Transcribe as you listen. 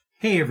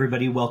Hey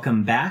everybody,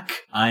 welcome back.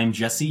 I'm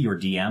Jesse, your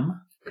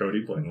DM.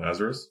 Cody playing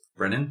Lazarus.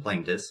 Brennan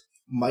playing Dis.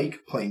 Mike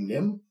playing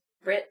Nim.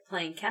 Britt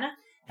playing Kenna.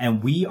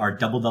 And we are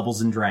Double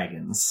Doubles and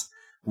Dragons.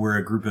 We're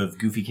a group of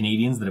goofy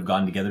Canadians that have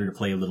gotten together to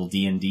play a little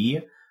D&D.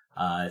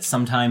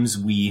 Sometimes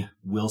we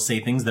will say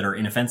things that are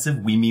inoffensive.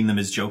 We mean them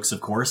as jokes, of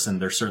course, and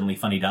they're certainly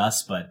funny to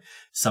us, but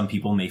some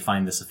people may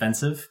find this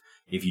offensive.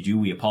 If you do,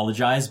 we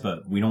apologize,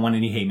 but we don't want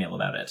any hate mail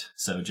about it.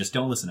 So just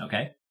don't listen,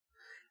 okay?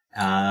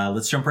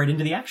 Let's jump right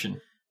into the action.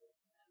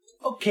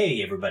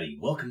 Okay, everybody,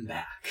 welcome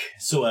back.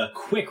 So a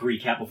quick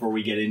recap before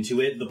we get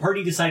into it. The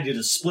party decided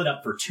to split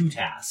up for two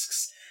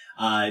tasks.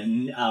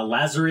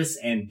 Lazarus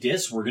and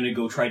Dis were going to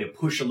go try to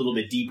push a little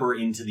bit deeper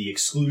into the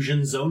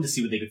exclusion zone to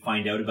see what they could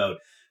find out about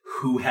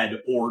who had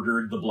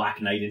ordered the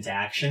Black Knight into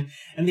action.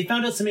 And they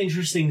found out some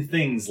interesting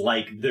things,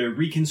 like the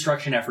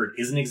reconstruction effort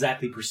isn't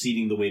exactly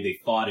proceeding the way they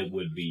thought it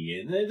would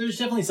be. And there's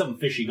definitely something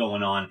fishy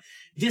going on.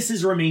 Dis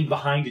has remained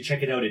behind to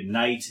check it out at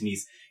night, and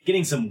he's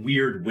getting some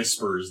weird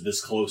whispers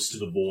this close to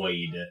the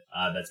void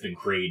that's been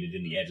created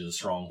in the edge of the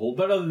stronghold.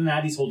 But other than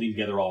that, he's holding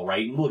together all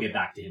right, and we'll get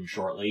back to him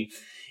shortly.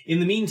 In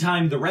the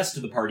meantime, the rest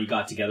of the party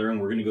got together, and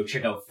we're going to go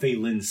check out Fei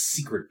Lin's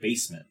secret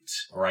basement,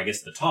 or I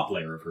guess the top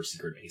layer of her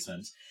secret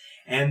basement.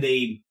 And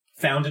they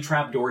found a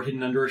trapdoor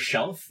hidden under a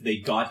shelf. They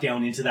got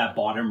down into that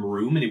bottom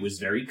room, and it was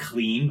very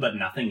clean, but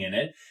nothing in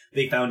it.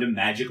 They found a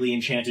magically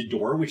enchanted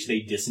door, which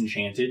they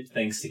disenchanted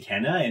thanks to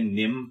Kenna, and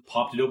Nim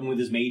popped it open with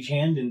his mage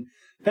hand, and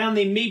found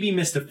they maybe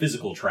missed a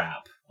physical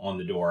trap on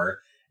the door.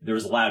 There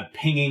was a loud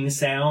pinging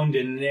sound,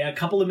 and a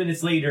couple of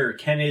minutes later,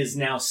 Kenna is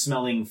now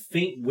smelling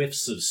faint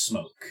whiffs of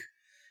smoke.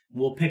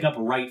 We'll pick up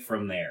right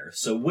from there.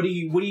 So what do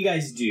you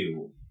guys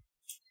do?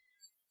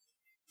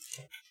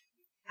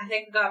 I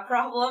think we got a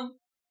problem.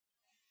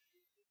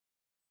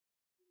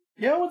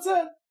 Yeah, what's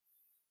that?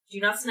 Do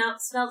you not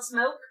smell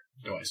smoke?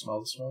 Do I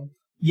smell the smoke?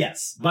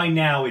 Yes, by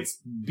now it's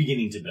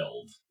beginning to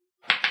build.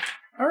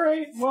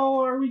 Alright, well,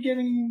 are we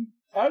getting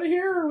out of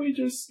here, or are we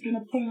just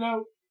gonna put it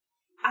out?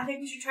 I think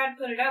we should try to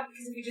put it out,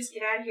 because if we just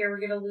get out of here, we're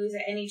going to lose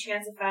any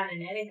chance of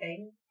finding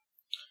anything.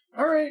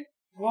 Alright,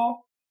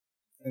 well.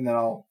 And then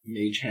I'll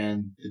mage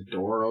hand the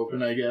door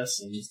open, I guess,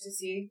 and Just to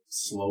see.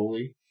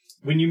 slowly.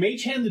 When you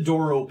mage hand the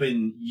door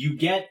open, you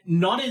get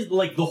not as,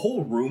 like, the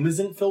whole room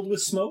isn't filled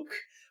with smoke,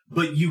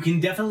 but you can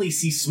definitely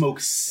see smoke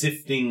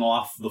sifting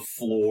off the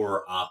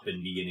floor up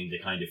and beginning to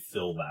kind of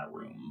fill that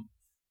room.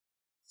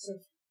 So,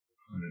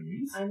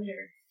 Underneath?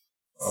 under.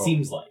 Oh.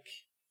 Seems like.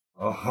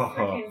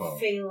 Freaking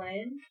Fei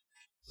Lin.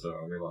 So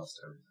we lost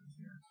everything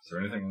here. Is there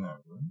anything in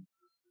that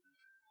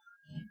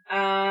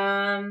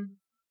room?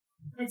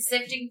 It's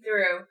sifting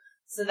through,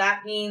 so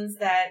that means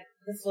that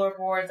the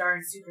floorboards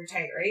aren't super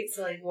tight, right?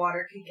 So, like,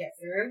 water could get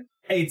through.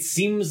 It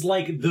seems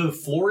like the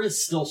floor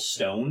is still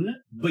stone,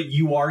 but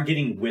you are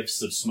getting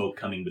whiffs of smoke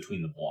coming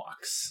between the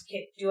blocks.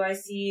 Okay, do I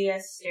see a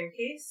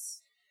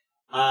staircase?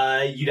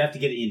 You'd have to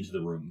get into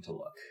the room to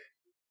look.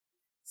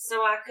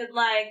 So I could,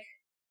 I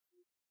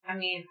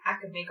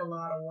could make a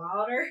lot of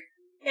water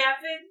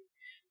happen,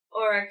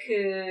 or I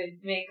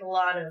could make a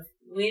lot of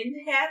wind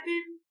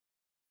happen.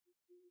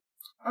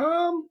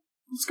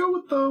 Let's go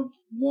with the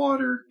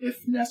water,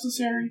 if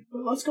necessary,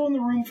 but let's go in the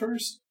room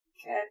first.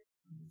 Okay.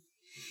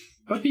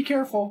 But be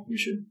careful, we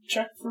should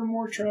check for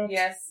more traps.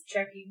 Yes,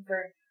 checking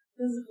for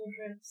physical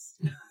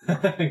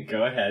traps.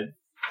 Go ahead.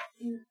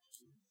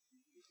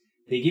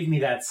 They give me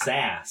that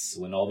sass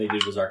when all they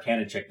did was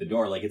Arcana check the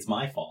door like it's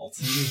my fault.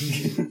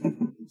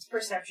 It's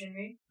perception,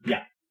 right?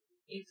 Yeah.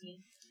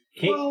 18.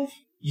 Okay. 12.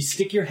 You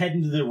stick your head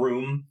into the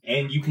room,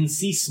 and you can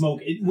see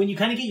smoke. When you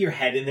kind of get your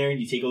head in there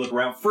and you take a look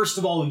around, first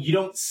of all, you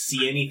don't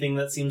see anything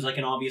that seems like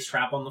an obvious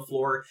trap on the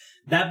floor.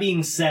 That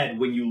being said,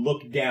 when you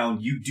look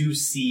down, you do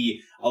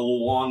see a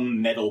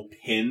long metal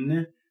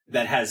pin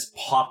that has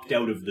popped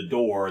out of the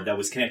door that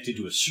was connected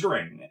to a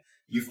string.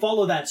 You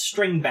follow that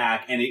string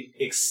back, and it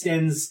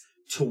extends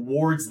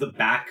towards the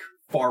back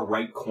far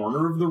right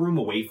corner of the room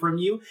away from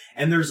you,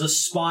 and there's a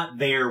spot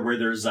there where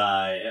there's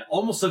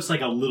almost looks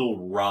like a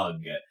little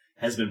rug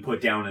has been put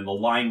down, and the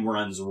line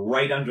runs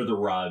right under the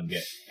rug,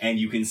 and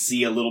you can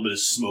see a little bit of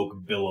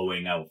smoke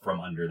billowing out from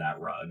under that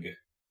rug.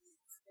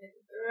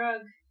 The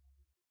rug.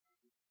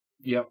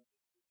 Yep.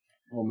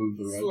 We'll move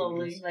the rug.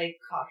 Slowly,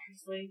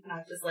 cautiously,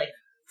 not just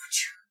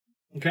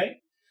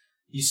Okay?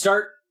 You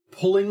start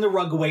pulling the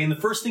rug away, and the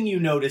first thing you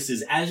notice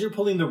is as you're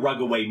pulling the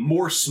rug away,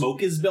 more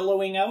smoke is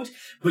billowing out,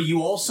 but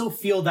you also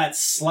feel that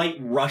slight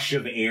rush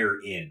of air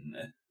in.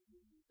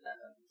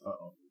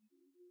 Uh-oh.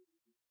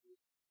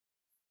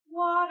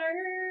 Water!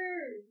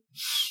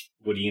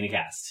 What are you gonna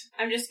cast?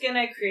 I'm just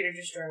gonna create or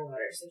destroy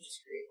water, so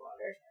just create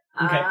water.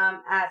 Okay.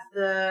 At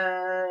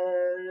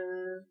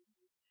the...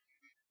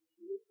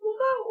 We'll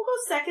go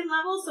second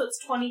level, so it's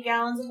 20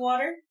 gallons of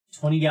water.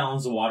 20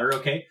 gallons of water,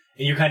 okay.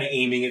 And you're kind of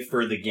aiming it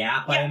for the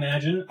gap, Yeah. I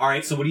imagine.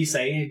 Alright, so what do you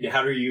say?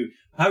 How are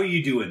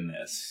you doing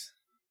this?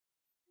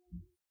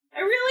 I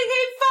really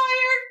hate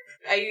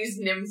fire! I use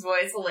Nim's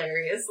voice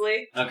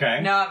hilariously.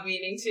 Okay. Not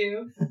meaning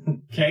to.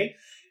 Okay.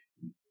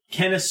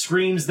 Kenna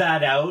screams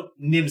that out.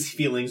 Nim's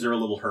feelings are a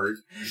little hurt.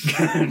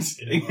 I'm just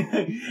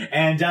kidding.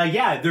 And,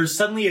 there's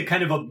suddenly a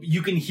kind of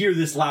you can hear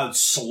this loud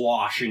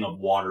sloshing of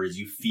water as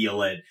you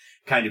feel it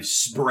kind of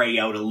spray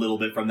out a little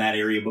bit from that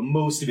area, but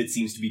most of it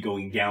seems to be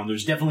going down.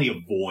 There's definitely a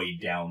void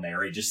down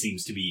there. It just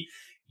seems to be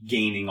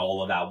gaining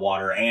all of that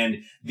water, and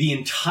the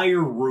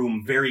entire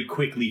room very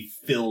quickly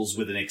fills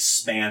with an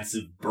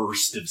expansive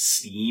burst of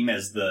steam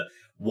as the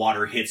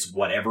water hits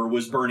whatever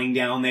was burning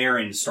down there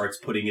and starts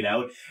putting it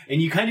out.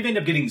 And you kind of end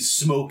up getting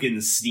smoke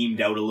and steamed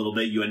out a little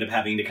bit. You end up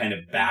having to kind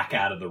of back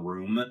out of the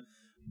room.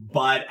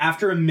 But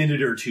after a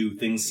minute or two,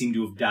 things seem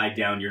to have died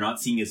down. You're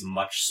not seeing as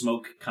much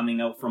smoke coming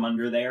out from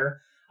under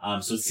there.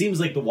 So it seems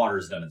like the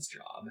water's done its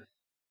job.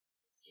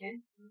 Okay.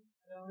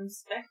 I'll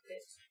inspect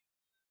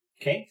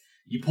it. Okay.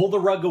 You pull the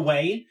rug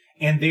away,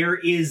 and there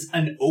is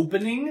an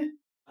opening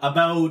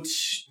about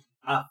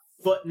a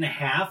foot and a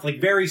half,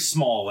 like very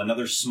small,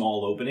 another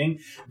small opening.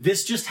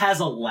 This just has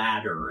a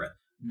ladder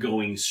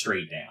going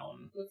straight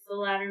down. What's the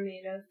ladder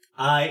made of?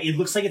 It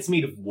looks like it's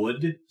made of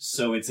wood,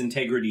 so its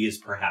integrity is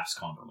perhaps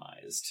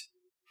compromised.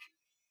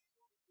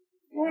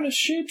 You want to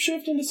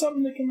shapeshift into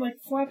something that can, like,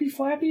 flappy?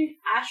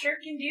 I sure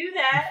can do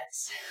that.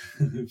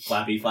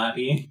 Flappy.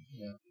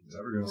 Yeah.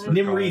 Never gonna start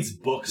Nim calling reads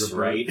books, the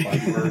right?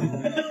 Flappy Bird.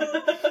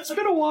 It's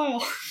been a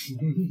while.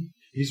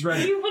 He's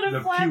read You want a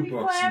the Flappy few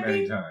books Flappy?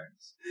 many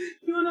times.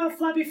 You want to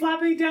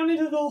flappy down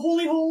into the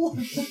holy hole?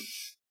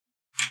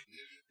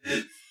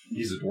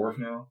 He's a dwarf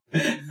now.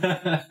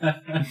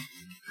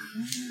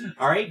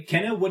 All right,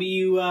 Kenna, what are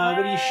you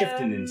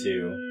shifting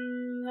into?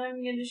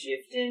 I'm gonna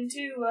shift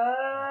into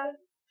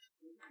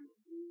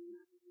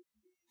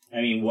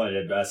I mean, what,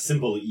 a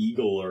simple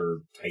eagle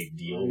or type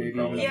deal would Maybe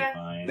probably Yeah. be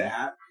fine.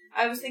 Bat.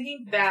 I was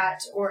thinking bat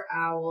or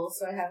owl,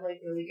 so I have like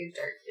really good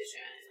dark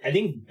vision. I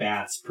think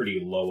bat's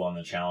pretty low on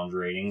the challenge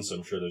rating, so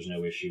I'm sure there's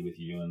no issue with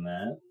you in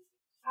that.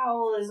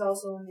 Owl is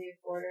also only a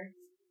quarter.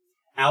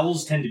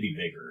 Owls tend to be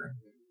bigger.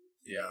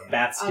 Yeah.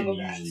 Bats I'll can go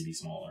bat. usually be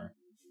smaller.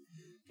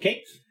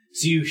 Okay,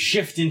 so you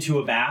shift into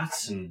a bat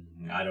and,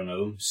 I don't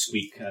know,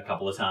 squeak a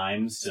couple of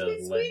times to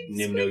let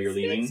Nim know you're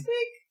leaving.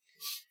 Squeak.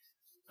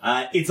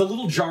 It's a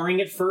little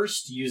jarring at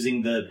first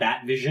using the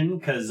bat vision,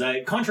 because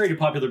contrary to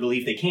popular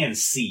belief, they can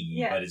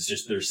see, but it's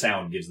just their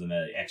sound gives them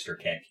an extra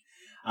kick.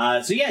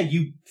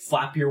 You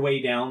flap your way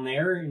down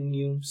there and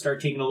you start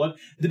taking a look.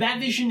 The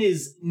bat vision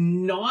is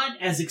not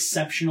as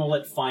exceptional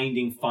at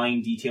finding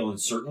fine detail in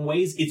certain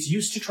ways. It's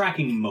used to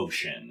tracking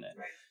motion.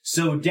 Right.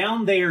 So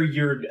down there,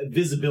 your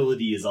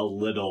visibility is a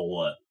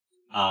little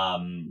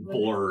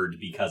blurred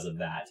because of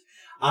that.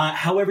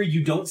 However,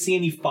 you don't see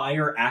any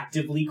fire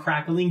actively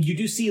crackling. You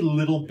do see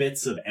little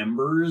bits of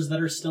embers that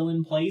are still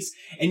in place,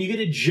 and you get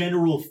a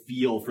general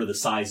feel for the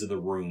size of the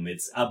room.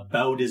 It's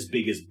about as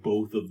big as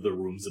both of the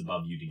rooms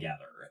above you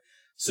together.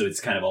 So it's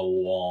kind of a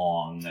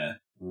long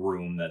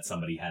room that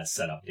somebody has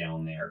set up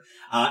down there.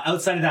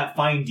 Outside of that,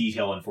 fine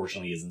detail,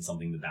 unfortunately, isn't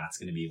something the bat's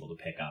going to be able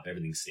to pick up.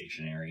 Everything's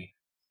stationary.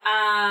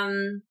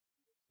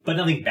 But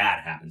nothing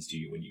bad happens to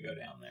you when you go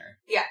down there.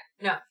 Yeah,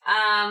 no.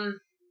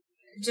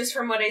 Just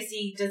from what I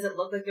see, does it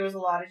look like there was a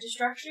lot of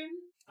destruction?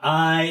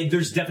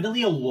 There's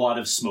definitely a lot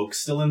of smoke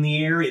still in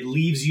the air. It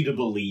leaves you to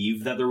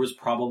believe that there was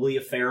probably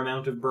a fair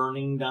amount of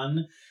burning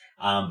done,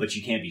 but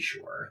you can't be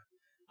sure.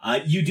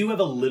 You do have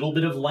a little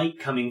bit of light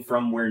coming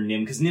from where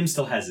Nim, because Nim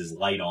still has his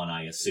light on,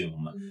 I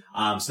assume.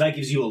 Mm-hmm. So that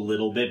gives you a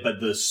little bit, but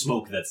the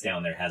smoke that's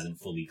down there hasn't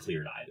fully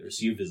cleared either,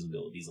 so your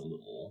visibility's a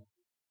little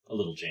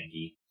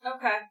janky.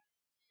 Okay.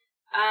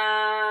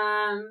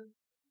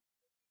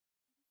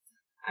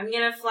 I'm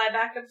gonna fly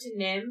back up to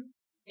Nim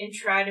and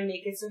try to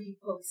make it so he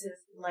pokes his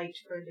light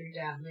further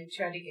down. Like,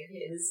 try to get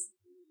his...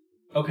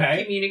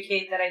 Okay.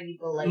 Communicate that I need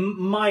the light.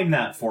 Mime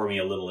that for me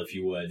a little, if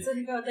you would. So I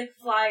think I would, like,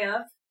 fly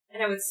up,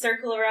 and I would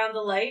circle around the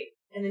light,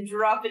 and then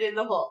drop it in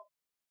the hole.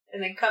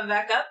 And then come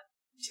back up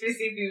to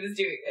see if he was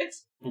doing it.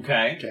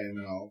 Okay. Okay,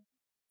 no.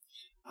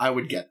 I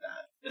would get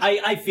that.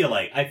 I feel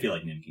like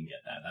Nim can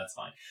get that. That's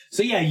fine.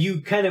 So yeah, you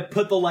kind of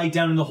put the light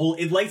down in the hole.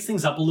 It lights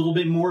things up a little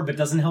bit more, but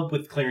doesn't help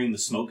with clearing the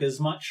smoke as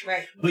much.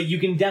 Right. But you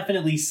can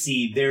definitely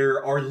see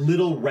there are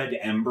little red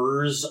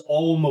embers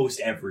almost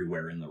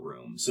everywhere in the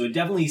room. So it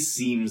definitely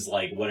seems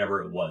like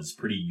whatever it was,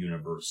 pretty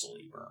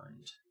universally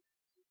burned.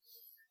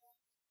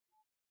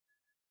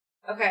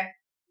 Okay.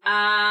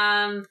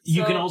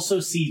 You can also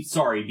see,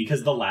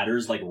 because the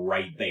ladder's like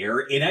right there,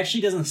 it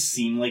actually doesn't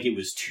seem like it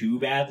was too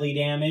badly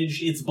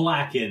damaged. It's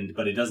blackened,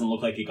 but it doesn't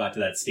look like it got to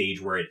that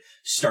stage where it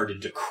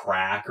started to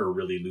crack or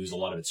really lose a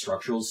lot of its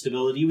structural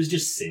stability. It was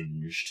just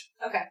singed.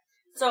 Okay.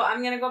 So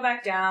I'm gonna go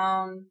back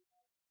down,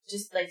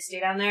 just like stay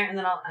down there, and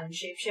then I'll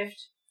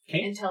unshapeshift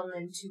and tell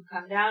them to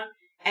come down.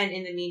 And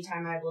in the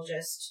meantime, I will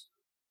just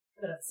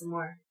put up some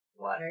more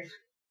water.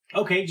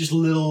 Okay, just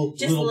little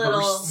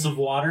bursts of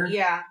water?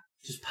 Yeah.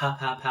 Just pop,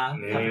 pop, pop,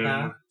 pop,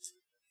 pop.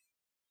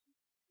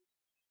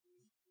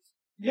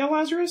 Yeah,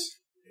 Lazarus?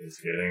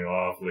 It's getting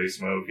awfully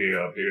smoky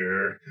up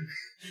here.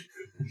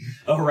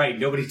 Oh, right.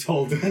 Nobody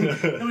told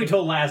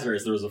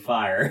Lazarus there was a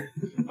fire.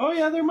 Oh,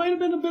 yeah, there might have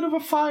been a bit of a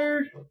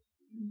fire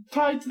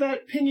tied to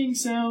that pinging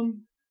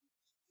sound.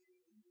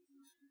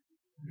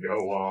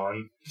 Go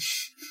on.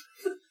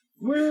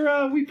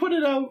 We put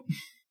it out.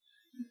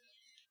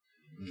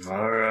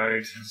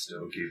 Alright,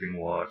 still keeping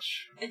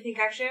watch. I think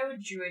actually I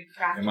would druid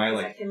craft Am I,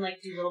 because like- I can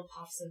like do little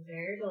puffs of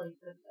air to like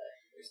put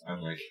the.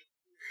 I'm like,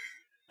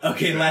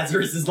 Okay,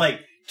 Lazarus is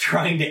like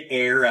trying to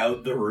air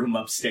out the room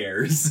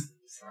upstairs.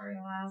 Sorry,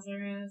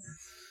 Lazarus.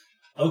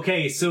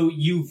 Okay, so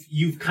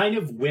you've kind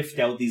of whiffed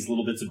out these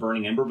little bits of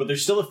burning ember, but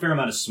there's still a fair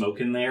amount of smoke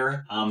in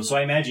there. So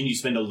I imagine you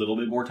spend a little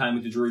bit more time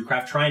with the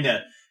Druidcraft trying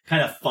to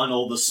kind of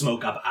funnel the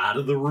smoke up out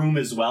of the room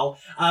as well.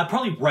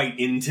 Probably right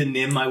into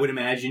Nim, I would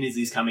imagine, as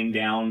he's coming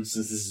down,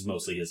 since this is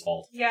mostly his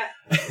fault. Yeah.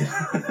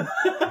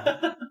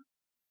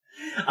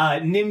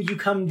 Nim, you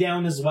come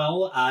down as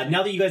well.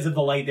 Now that you guys have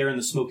the light there and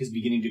the smoke is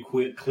beginning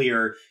to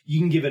clear, you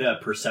can give it a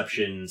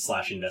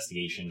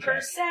perception/investigation check.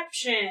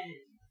 Perception.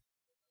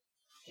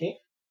 Okay.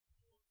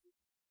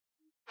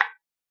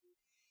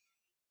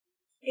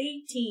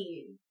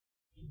 18.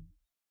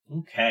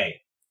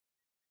 Okay.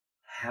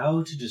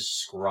 How to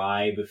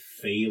describe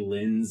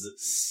Phelan's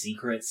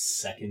secret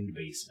second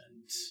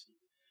basement.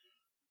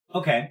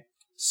 Okay,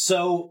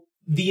 so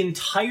the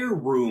entire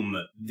room,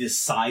 the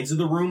sides of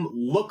the room,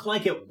 look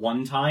like at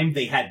one time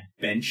they had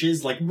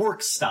benches, like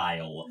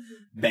work-style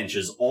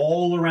benches,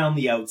 all around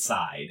the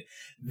outside.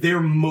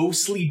 They're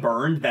mostly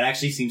burned. That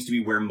actually seems to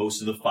be where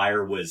most of the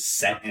fire was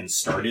set and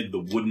started. The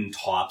wooden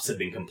tops have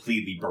been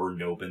completely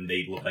burned open.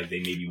 They look like they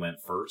maybe went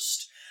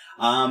first.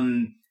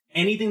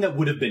 Anything that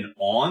would have been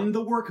on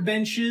the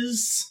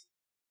workbenches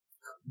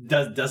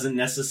doesn't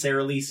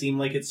necessarily seem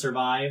like it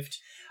survived.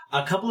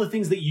 A couple of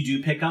things that you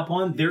do pick up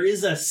on. There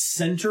is a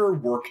center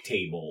work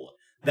table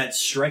that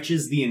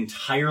stretches the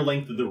entire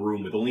length of the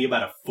room with only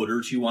about a foot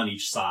or two on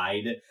each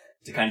side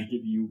to kind of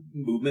give you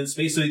movement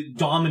space. So it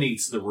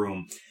dominates the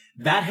room.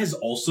 That has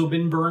also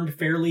been burned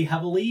fairly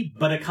heavily,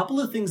 but a couple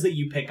of things that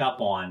you pick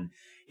up on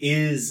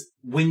is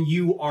when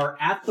you are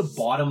at the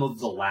bottom of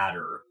the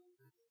ladder,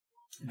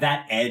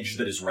 that edge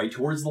that is right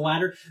towards the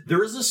ladder,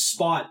 there is a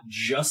spot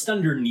just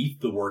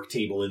underneath the work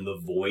table in the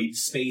void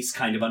space,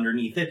 kind of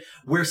underneath it,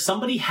 where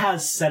somebody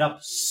has set up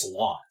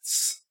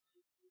slots.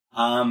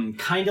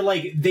 Kind of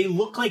like, they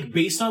look like,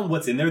 based on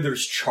what's in there,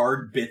 there's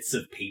charred bits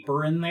of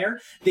paper in there.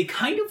 They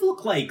kind of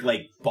look like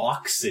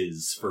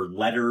boxes for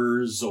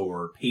letters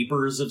or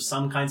papers of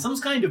some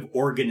kind of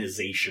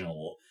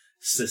organizational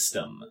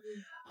system.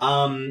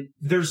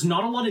 There's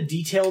not a lot of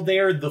detail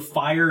there. The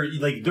fire,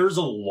 there's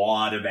a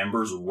lot of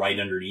embers right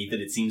underneath it.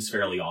 It seems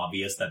fairly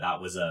obvious that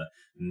that was a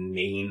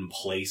main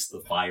place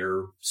the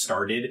fire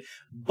started.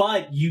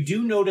 But you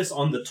do notice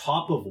on the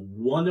top of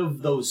one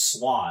of those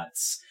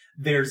slots,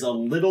 there's a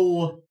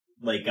little,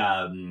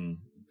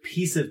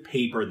 piece of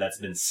paper that's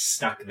been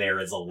stuck there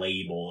as a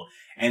label,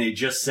 and it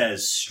just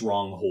says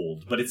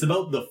Stronghold, but it's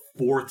about the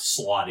fourth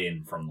slot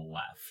in from the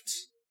left.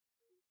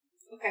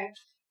 Okay.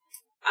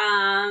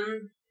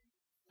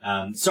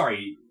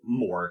 Sorry,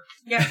 more.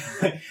 Yeah.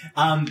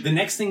 The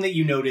next thing that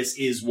you notice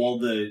is while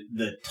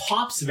the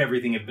tops of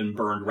everything have been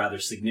burned rather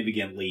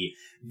significantly,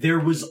 there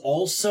was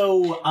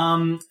also,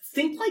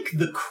 think like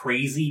the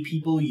crazy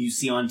people you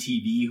see on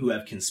TV who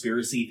have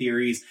conspiracy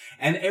theories,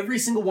 and every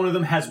single one of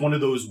them has one of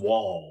those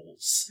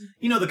walls.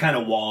 You know the kind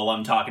of wall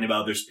I'm talking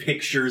about. There's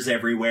pictures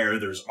everywhere,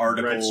 there's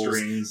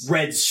articles,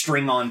 red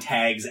string on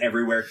tags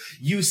everywhere.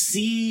 You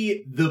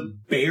see the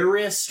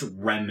barest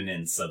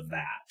remnants of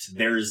that.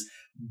 There's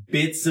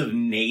bits of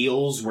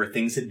nails where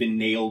things had been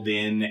nailed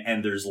in,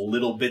 and there's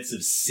little bits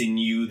of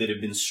sinew that have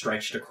been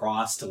stretched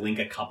across to link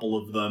a couple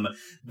of them.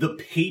 The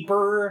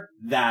paper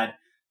that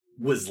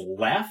was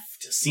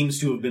left seems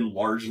to have been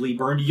largely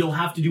burned. You'll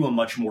have to do a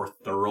much more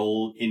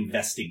thorough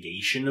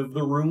investigation of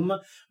the room,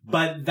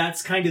 but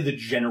that's kind of the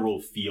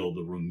general feel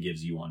the room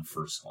gives you on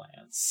first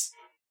glance.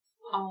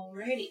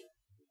 Alrighty.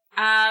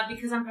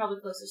 Because I'm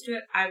probably closest to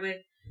it, I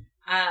would...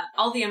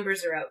 all the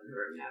embers are out in the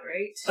room now,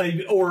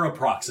 right? Or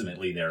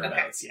approximately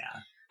thereabouts, okay.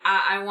 Yeah.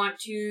 I want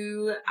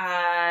to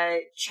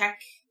check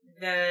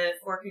the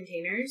 4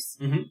 containers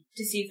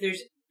to see if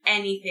there's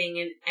anything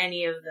in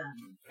any of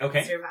them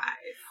that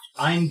survived.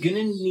 I'm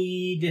gonna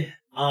need...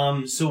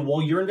 so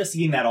while you're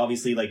investigating that,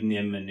 obviously,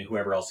 Nim and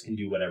whoever else can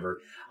do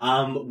whatever,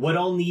 what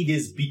I'll need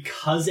is,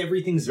 because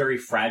everything's very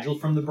fragile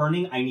from the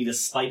burning, I need a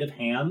sleight of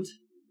hand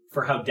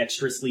for how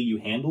dexterously you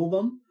handle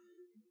them.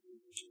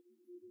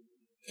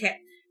 Okay.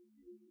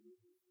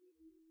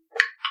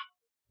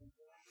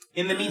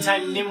 In the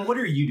meantime, Nim, what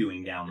are you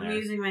doing down there? I'm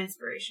using my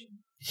inspiration.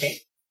 Okay.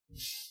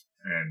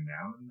 And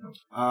now, no.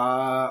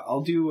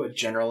 I'll do a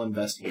general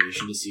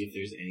investigation to see if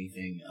there's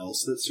anything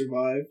else that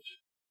survived.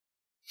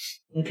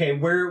 Okay,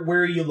 where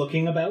are you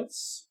looking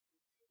abouts?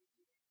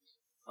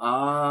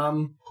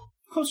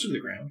 Close to the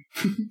ground.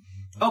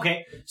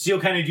 Okay, so you'll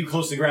kind of do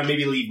close to the ground,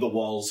 maybe leave the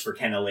walls for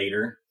Kenna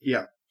later.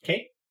 Yeah.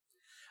 Okay.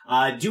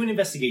 Do an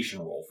investigation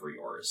roll for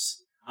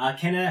yours.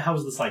 Kenna,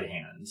 how's the sleight of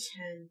hand?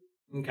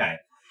 10. Okay.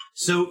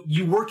 So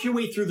you work your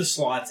way through the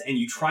slots and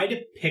you try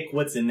to pick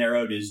what's in there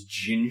out as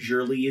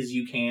gingerly as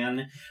you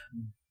can,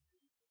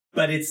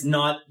 but it's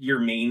not your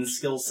main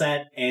skill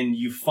set, and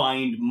you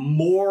find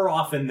more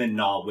often than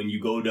not when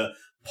you go to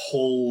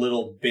pull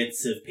little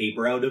bits of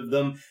paper out of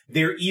them,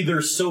 they're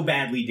either so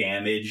badly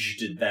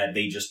damaged that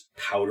they just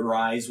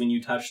powderize when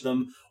you touch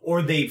them,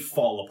 or they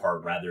fall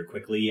apart rather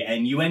quickly,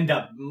 and you end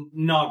up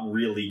not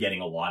really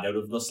getting a lot out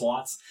of the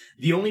slots.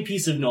 The only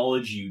piece of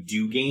knowledge you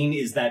do gain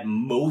is that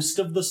most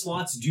of the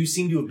slots do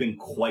seem to have been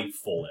quite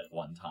full at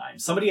one time.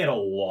 Somebody had a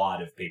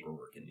lot of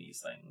paperwork in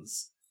these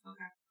things.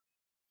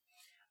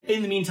 Okay.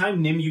 In the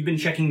meantime, Nim, you've been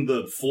checking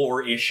the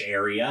floor-ish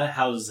area.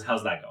 How's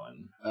that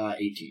going?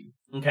 18.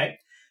 Okay.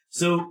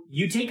 So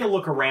you take a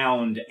look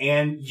around,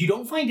 and you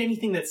don't find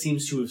anything that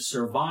seems to have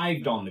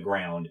survived on the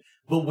ground,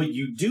 but what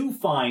you do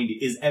find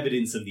is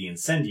evidence of the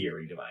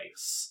incendiary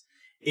device.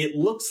 It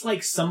looks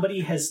like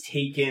somebody has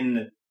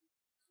taken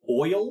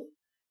oil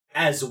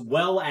as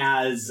well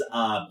as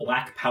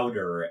black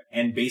powder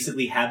and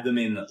basically had them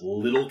in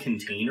little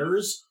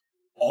containers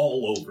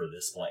all over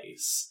this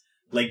place.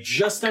 Like,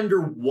 just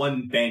under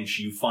one bench,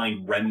 you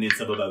find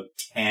remnants of about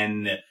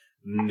 10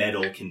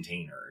 metal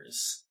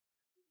containers.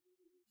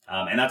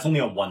 And that's only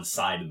on one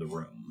side of the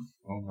room.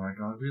 Oh my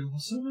god, we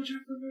lost so much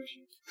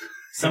information.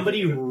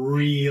 Somebody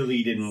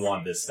really didn't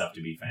want this stuff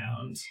to be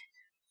found.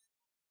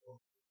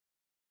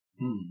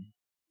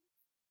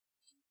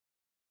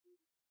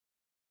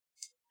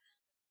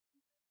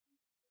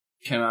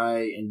 Can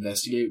I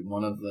investigate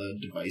one of the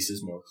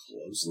devices more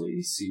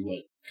closely? See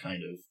what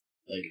kind of,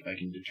 like, if I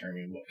can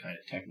determine what kind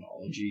of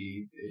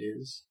technology it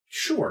is?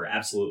 Sure,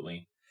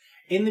 absolutely.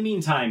 In the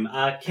meantime,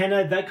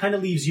 Kenna, that kind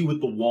of leaves you with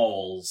the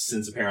walls,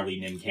 since apparently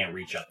Nim can't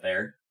reach up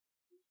there.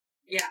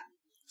 Yeah.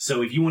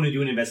 So if you want to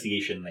do an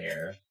investigation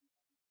there...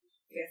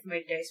 Yeah, if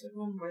my dice would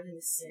roll more than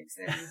a 6,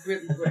 that'd be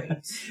really great.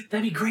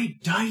 That'd be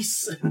great,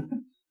 dice!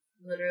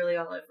 Literally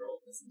all I've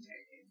rolled this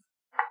entire game.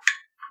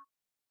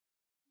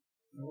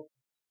 Nope.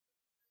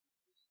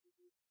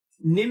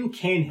 Nim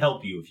can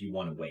help you if you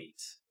want to wait.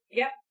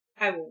 Yep,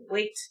 I will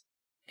wait.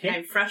 Okay.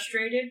 I'm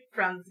frustrated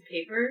from the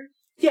paper.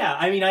 Yeah,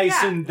 I mean, I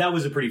assume that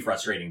was a pretty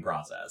frustrating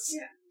process.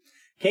 Yeah.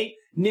 Okay,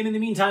 Nim, in the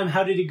meantime,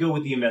 how did it go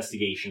with the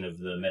investigation of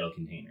the metal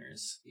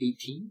containers?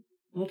 18.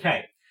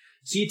 Okay,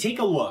 so you take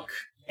a look,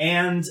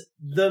 and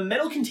the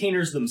metal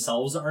containers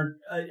themselves aren't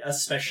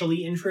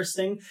especially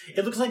interesting.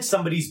 It looks like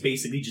somebody's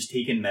basically just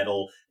taken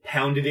metal,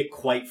 pounded it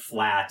quite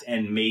flat,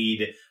 and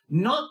made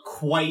not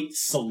quite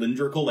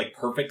cylindrical, like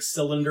perfect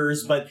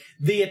cylinders, but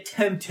the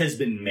attempt has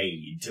been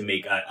made to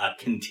make a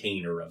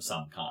container of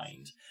some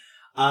kind.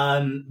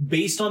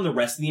 Based on the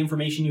rest of the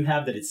information you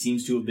have, that it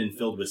seems to have been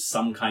filled with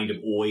some kind of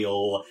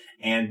oil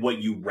and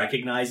what you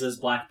recognize as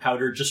black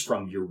powder just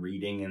from your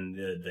reading and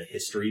the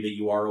history that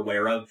you are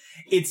aware of,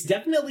 it's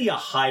definitely a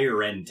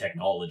higher end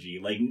technology.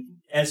 Like,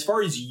 as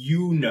far as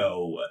you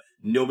know,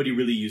 nobody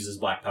really uses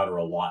black powder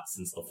a lot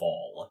since the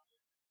fall.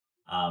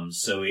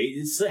 So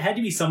it had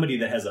to be somebody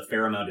that has a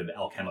fair amount of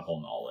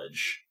alchemical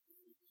knowledge.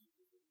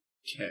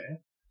 Okay.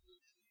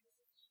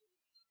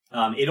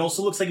 It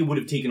also looks like it would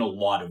have taken a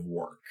lot of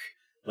work.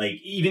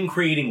 Like, even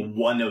creating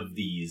one of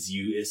these,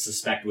 you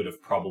suspect would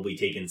have probably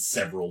taken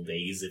several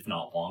days, if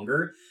not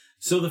longer.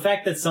 So the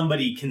fact that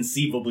somebody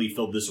conceivably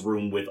filled this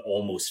room with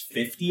almost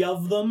 50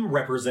 of them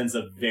represents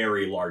a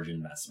very large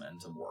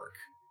investment of work.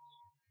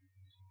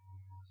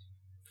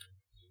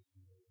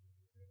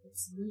 Would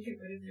someone get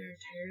rid of their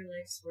entire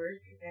life's work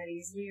that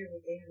easily, or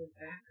would they have it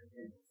back with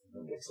it?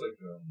 It looks like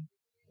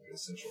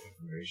essential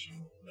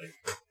information,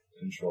 like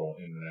control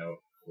in and out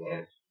flow.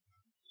 Yeah.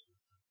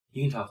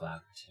 You can talk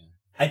louder, too.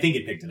 I think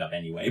it picked it up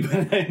anyway,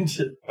 but... I don't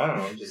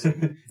know, just...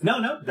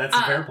 No, that's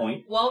a fair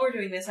point. While we're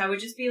doing this, I would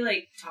just be,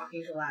 like,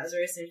 talking to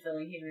Lazarus and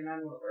filling him in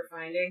on what we're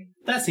finding.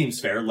 That seems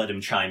fair. Let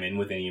him chime in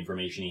with any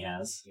information he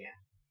has. Yeah.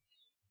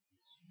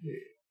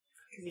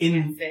 Because he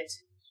can't fit.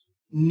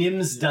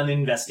 Nim's done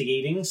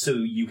investigating, so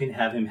you can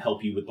have him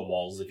help you with the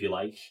walls if you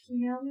like. Can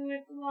you help me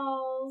with the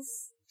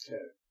walls? Okay.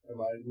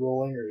 Am I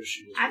rolling, or is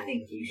she just I rolling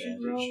think with you should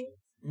advantage? roll.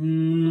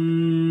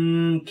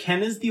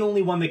 Ken is the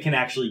only one that can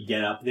actually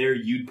get up there.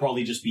 You'd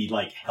probably just be,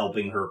 like,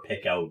 helping her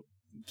pick out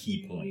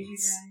key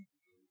points.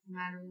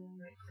 Matter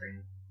like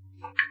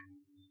crap.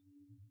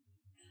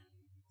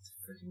 It's a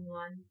freaking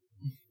 1.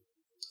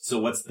 So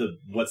what's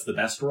the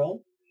best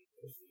roll?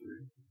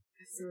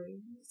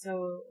 3.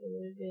 So it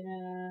would have been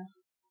a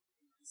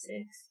 6.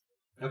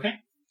 Okay.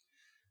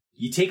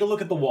 You take a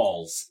look at the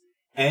walls,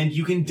 and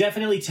you can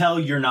definitely tell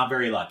you're not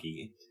very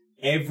lucky.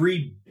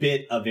 Every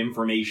bit of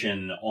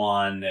information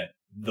on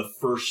the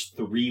first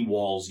 3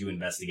 walls you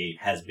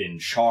investigate has been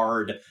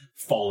charred,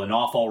 fallen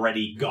off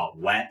already, got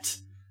wet.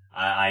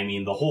 I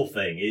mean, the whole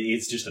thing,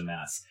 it's just a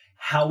mess.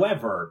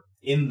 However,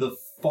 in the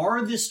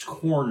farthest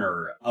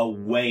corner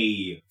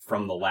away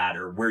from the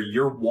ladder, where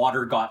your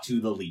water got to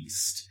the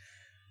least,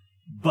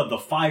 but the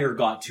fire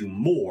got to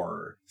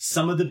more,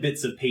 some of the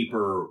bits of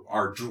paper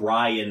are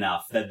dry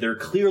enough that they're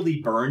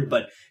clearly burned,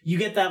 but you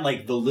get that,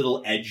 like, the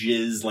little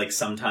edges, like,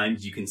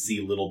 sometimes you can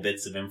see little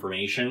bits of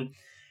information.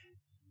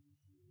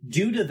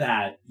 Due to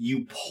that,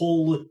 you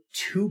pull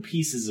 2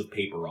 pieces of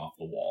paper off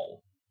the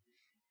wall.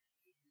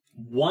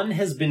 One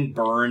has been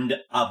burned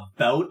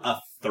about a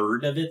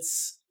third of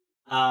its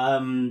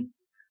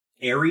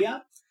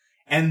area,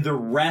 and the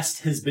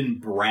rest has been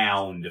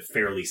browned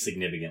fairly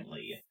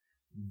significantly.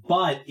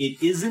 But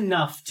it is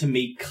enough to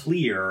make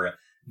clear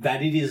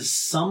that it is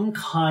some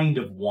kind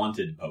of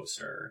wanted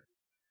poster.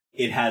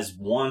 It has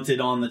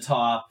wanted on the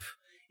top.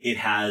 It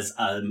has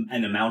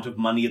an amount of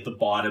money at the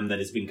bottom that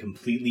has been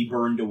completely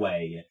burned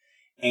away.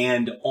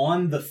 And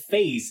on the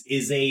face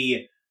is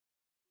a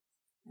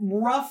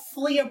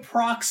roughly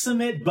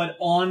approximate, but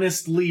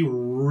honestly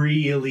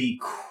really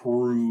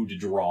crude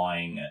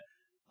drawing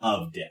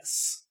of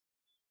Dis.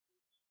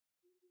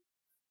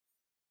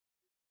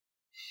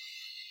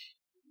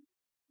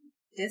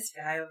 This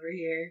guy over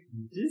here.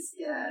 This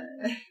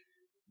guy.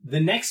 The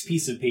next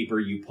piece of paper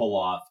you pull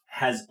off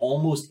has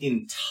almost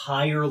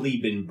entirely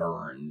been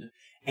burned,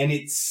 and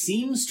it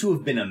seems to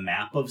have been a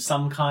map of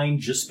some kind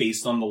just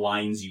based on the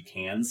lines you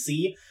can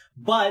see,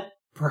 but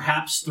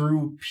perhaps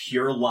through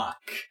pure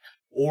luck,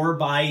 or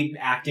by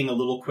acting a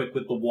little quick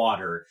with the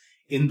water,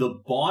 in the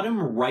bottom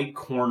right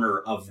corner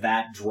of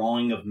that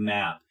drawing of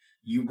map,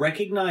 you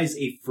recognize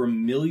a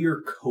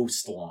familiar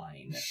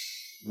coastline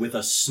with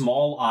a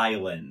small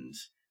island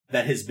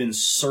that has been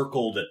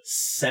circled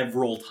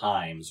several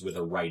times with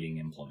a writing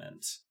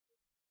implement.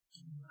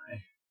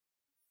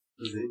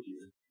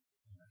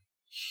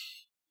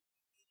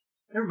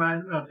 Never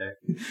mind, we're not there.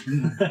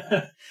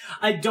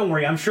 Don't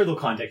worry, I'm sure they'll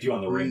contact you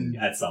on the ring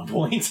at some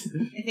point.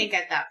 I think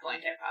at that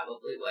point I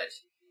probably would.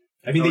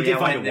 I mean, they did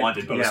find a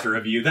wanted poster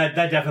of you. That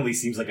definitely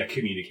seems like a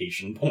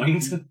communication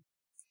point.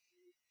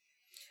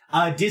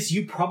 Dis,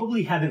 you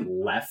probably haven't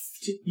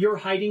left your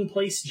hiding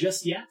place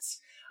just yet.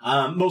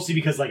 Mostly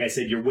because, like I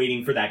said, you're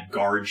waiting for that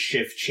guard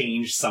shift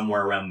change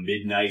somewhere around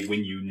midnight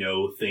when you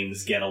know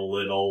things get a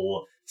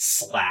little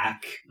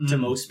slack to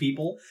most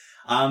people.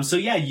 So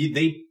yeah,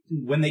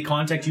 when they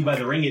contact you by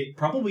the ring, it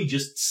probably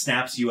just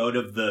snaps you out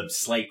of the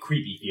slight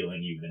creepy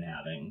feeling you've been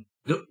having.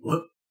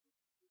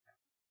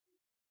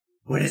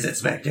 What is it,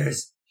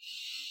 Spectres?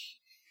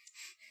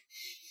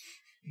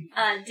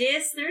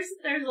 Dis,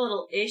 there's a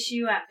little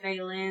issue at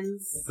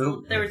Phelan's.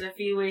 Oh. There was a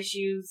few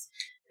issues.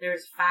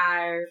 There's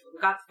fire.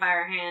 We got the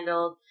fire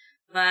handled.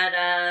 But,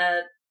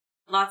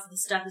 lots of the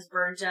stuff is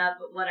burnt up.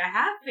 But what I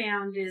have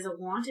found is a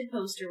wanted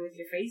poster with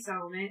your face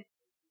on it.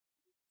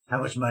 How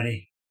much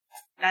money?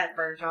 That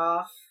burnt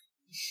off.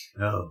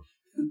 Oh,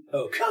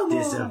 Come on!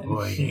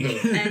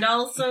 disappointing. And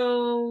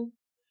also,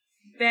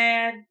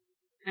 bad.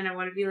 And I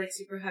want to be, like,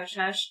 super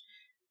hush-hush.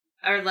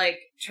 Or, like,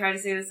 try to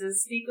say this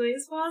as speakly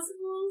as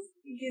possible.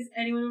 Because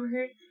anyone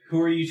overheard? Who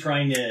are you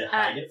trying to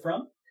hide it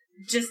from?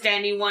 Just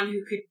anyone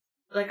who could.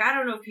 Like, I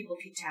don't know if people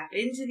can tap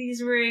into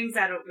these rings.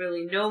 I don't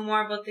really know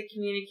more about the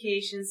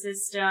communication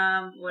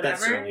system, whatever.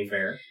 That's certainly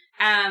fair.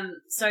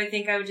 So I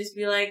think I would just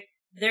be like,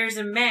 there's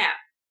a map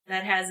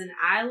that has an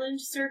island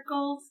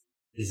circled.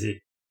 Is it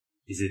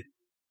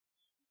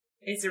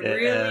It's a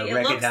really...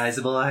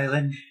 recognizable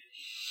island?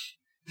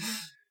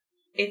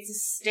 It's a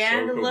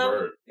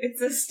standalone...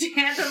 It's a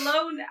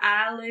standalone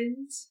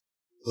island.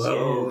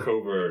 So Whoa.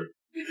 covert.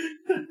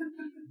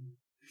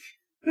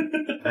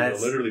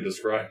 That's Literally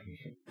describing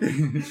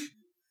it.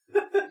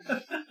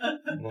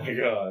 Oh my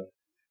god.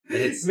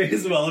 it's May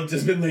as well have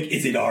just been like,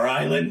 is it our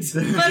island?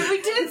 But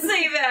we did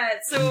say that,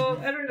 so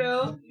I don't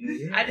know.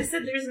 I just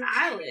said there's an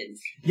island.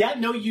 Yeah,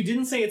 no, you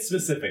didn't say it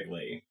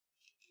specifically.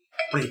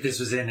 wait, this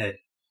was in a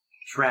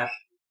trap.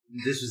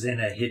 This was in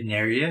a hidden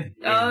area.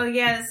 Oh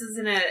yeah, this is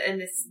in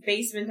this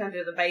basement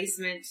under the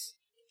basement.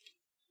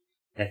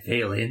 At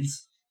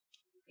Phelan's.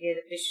 Yeah,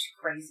 the fish is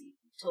crazy.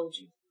 Told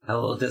you. How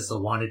old does the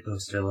wanted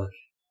poster look?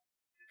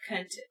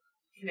 Can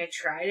I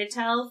try to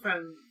tell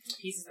from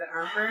pieces that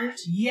aren't burnt?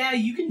 Yeah,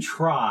 you can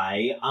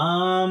try.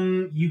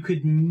 You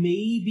could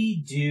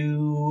maybe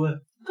do...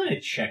 I'm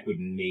gonna check would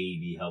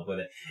maybe help with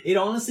it. It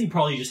honestly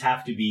probably just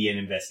have to be an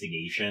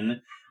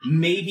investigation.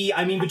 Maybe,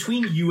 I mean,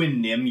 between you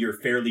and Nim, you're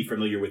fairly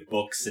familiar with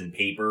books and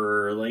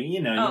paper, like,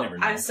 you know, you never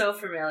know. I'm so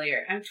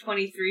familiar. I'm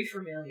 23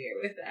 familiar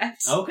with that.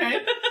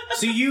 Okay.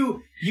 So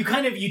you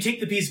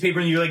take the piece of paper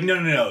and you're like,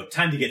 no,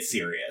 time to get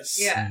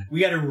serious. Yeah. We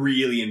gotta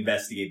really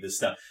investigate this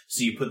stuff.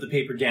 So you put the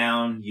paper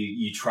down,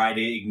 you try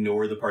to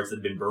ignore the parts that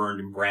have been burned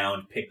and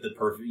browned, pick the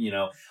perfect,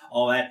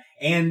 all that.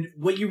 And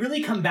what you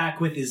really come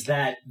back with is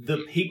that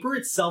the paper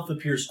itself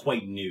appears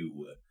quite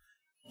new.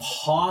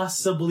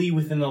 Possibly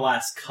within the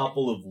last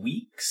couple of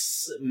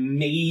weeks,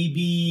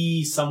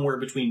 maybe somewhere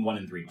between 1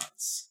 and 3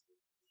 months.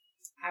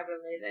 I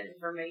relay that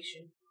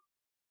information.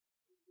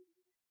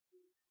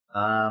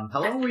 How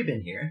long have we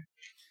been here?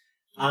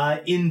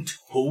 In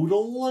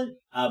total,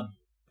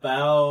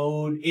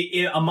 about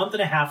a month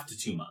and a half to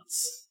 2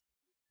 months.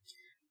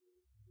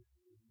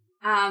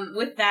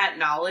 With that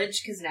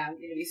knowledge, because now I'm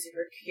going to be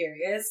super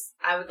curious,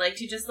 I would like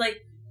to just,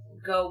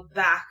 go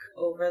back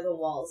over the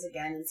walls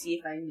again and see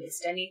if I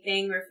missed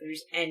anything or if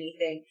there's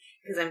anything.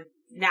 Because I'm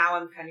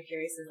kind of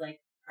curious as,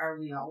 are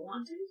we all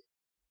wanted?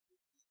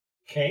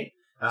 Okay.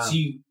 So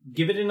you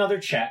give it another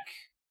check.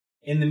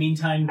 In the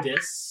meantime,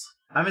 Dis.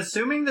 I'm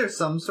assuming there's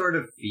some sort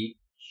of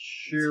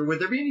feature. Would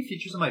there be any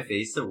features on my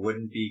face that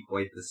wouldn't be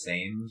quite the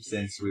same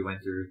since we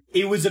went through?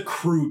 It was a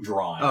crude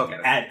drawing Okay.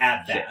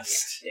 at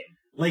best.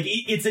 Like,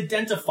 it's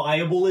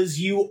identifiable as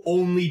you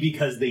only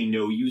because they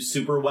know you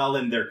super well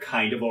and they're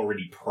kind of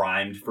already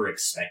primed for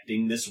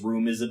expecting this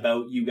room is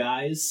about you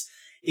guys.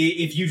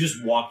 If you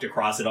just walked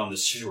across it on the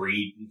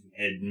street,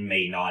 it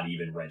may not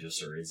even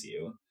register as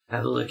you.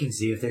 Have a look and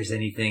see if there's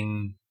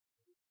anything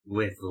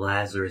with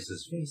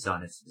Lazarus's face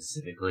on it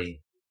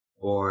specifically.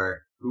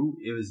 Or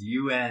it was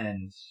you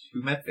and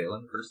who met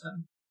Phelan first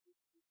time?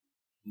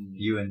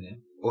 You and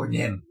Nim. Or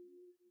Nim.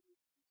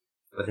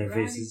 With their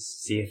faces,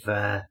 see if,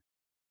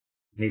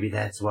 maybe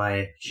that's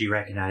why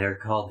Shirak and I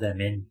called them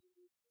in.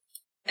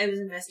 It was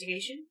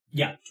investigation?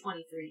 Yeah.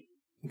 23.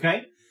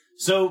 Okay?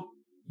 So,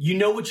 you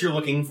know what you're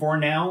looking for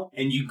now,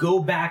 and you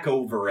go back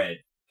over it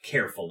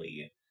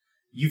carefully.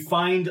 You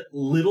find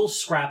little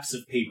scraps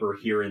of paper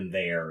here and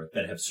there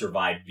that have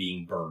survived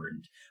being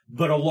burned,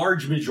 but a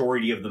large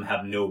majority of them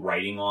have no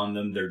writing on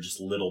them. They're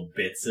just little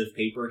bits of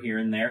paper here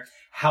and there.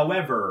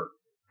 However,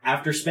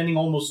 after spending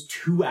almost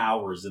 2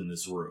 hours in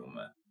this room,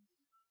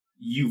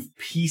 you've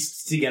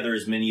pieced together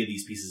as many of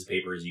these pieces of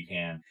paper as you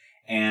can,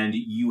 and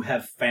you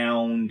have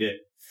found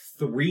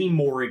 3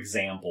 more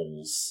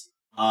examples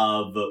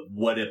of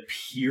what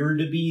appear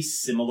to be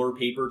similar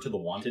paper to the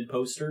wanted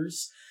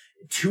posters.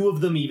 2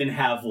 of them even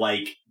have,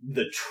 like,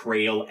 the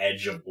trail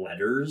edge of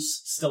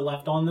letters still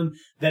left on them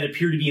that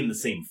appear to be in the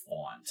same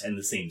font and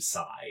the same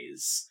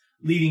size,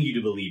 leading you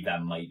to believe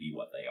that might be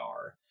what they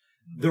are.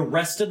 The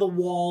rest of the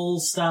wall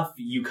stuff,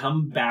 you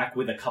come back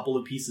with a couple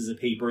of pieces of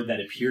paper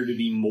that appear to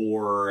be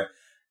more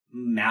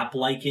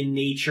map-like in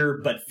nature,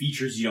 but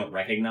features you don't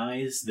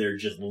recognize. They're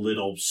just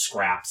little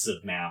scraps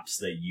of maps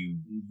that you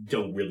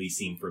don't really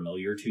seem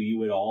familiar to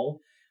you at all.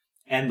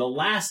 And the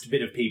last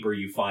bit of paper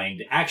you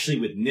find, actually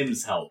with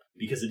Nim's help,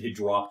 because it had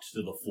dropped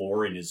to the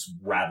floor and is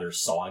rather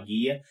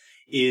soggy,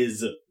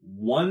 is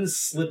one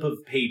slip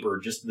of paper,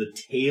 just the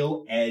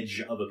tail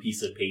edge of a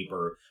piece of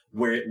paper,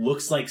 where it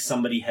looks like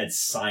somebody had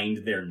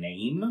signed their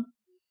name,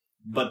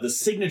 but the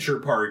signature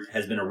part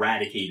has been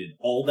eradicated.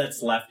 All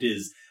that's left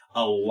is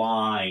a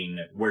line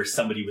where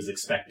somebody was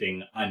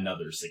expecting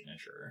another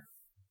signature.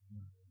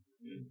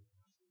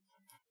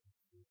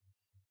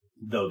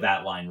 Though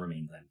that line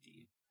remains empty.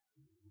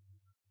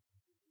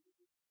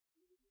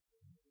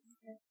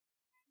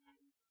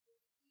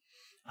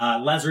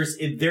 Lazarus,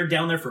 they're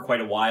down there for quite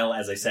a while,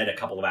 as I said, a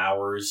couple of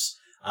hours.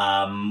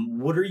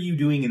 What are you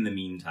doing in the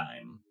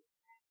meantime?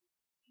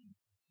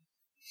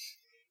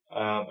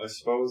 I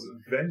suppose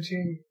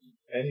venting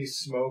any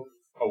smoke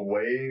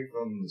away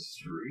from the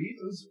street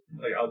is,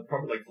 like, I'll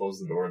probably, like, close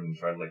the door and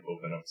try to, like,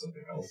 open up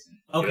something else.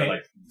 Okay. You know,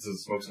 like, so the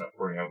smoke's not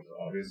pouring out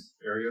to obvious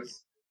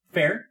areas.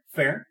 Fair.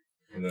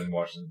 And then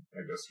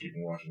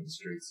keeping watching the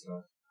streets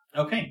stuff.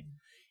 Okay.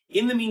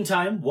 In the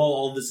meantime, while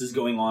all this is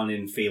going on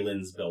in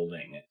Phelan's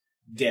building,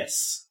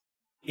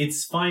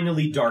 it's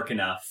finally dark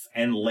enough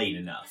and late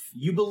enough.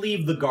 You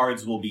believe the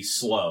guards will be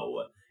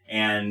slow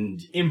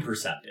and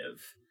imperceptive.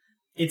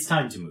 It's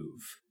time to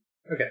move.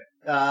 Okay.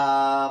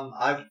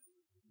 I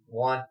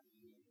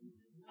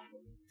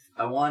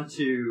want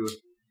to...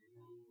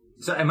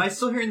 So am I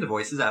still hearing the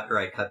voices after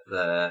I after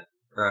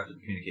the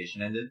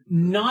communication ended?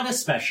 Not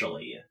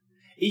especially.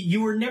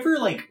 You were never,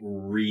 like,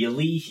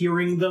 really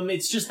hearing them.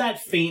 It's just that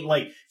faint,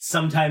 like,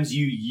 sometimes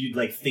you'd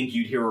like, think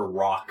you'd hear a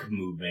rock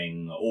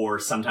moving, or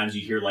sometimes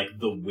you hear, like,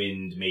 the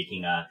wind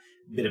making a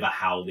bit of a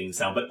howling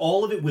sound, but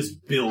all of it was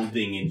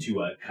building into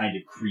a kind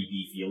of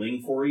creepy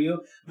feeling for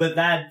you, but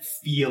that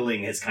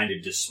feeling has kind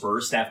of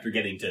dispersed after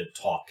getting to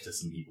talk to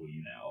some people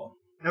you know.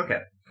 Okay.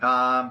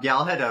 Yeah,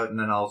 I'll head out, and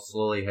then I'll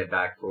slowly head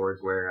back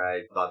towards where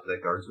I thought the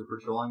guards were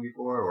patrolling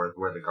before, or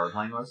where the guard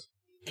line was.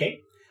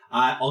 Okay.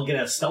 I'll get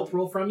a stealth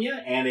roll from you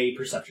and a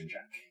perception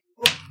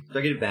check. Do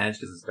I get advantage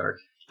because it's dark?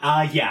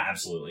 Yeah,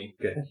 absolutely.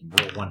 Good.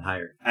 Roll 1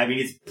 higher. I mean,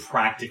 it's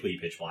practically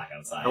pitch black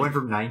outside. I went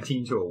from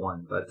 19 to a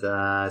 1, but,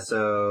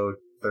 so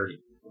 30.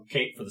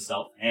 Okay, for the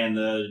stealth. And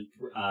the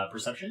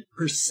perception?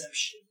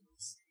 Perception.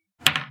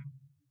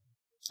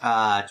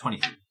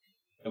 22.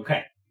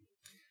 Okay.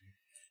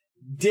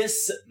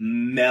 Dis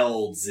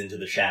melds into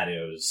the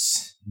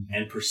shadows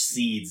and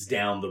proceeds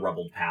down the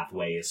rubbled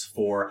pathways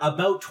for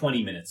about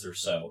 20 minutes or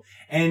so.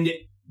 And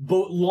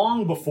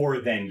long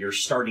before then, you're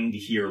starting to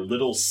hear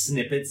little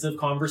snippets of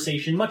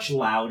conversation, much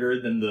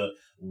louder than the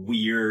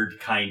weird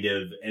kind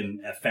of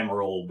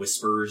ephemeral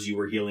whispers you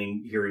were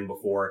hearing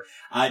before.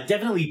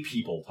 Definitely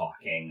people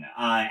talking.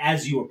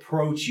 As you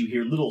approach, you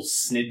hear little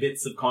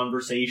snippets of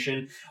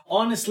conversation.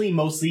 Honestly,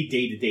 mostly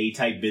day-to-day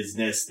type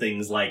business.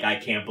 Things like, I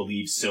can't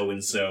believe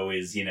so-and-so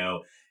is,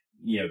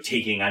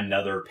 taking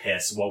another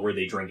piss. What were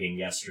they drinking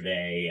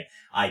yesterday?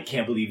 I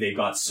can't believe they've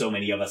got so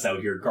many of us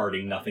out here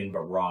guarding nothing but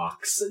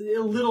rocks.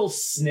 Little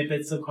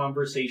snippets of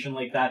conversation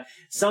like that.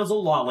 Sounds a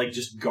lot like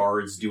just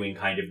guards doing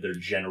kind of their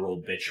general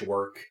bitch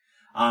work.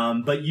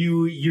 But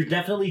you're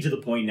definitely to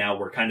the point now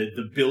where kind of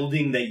the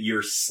building that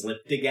you're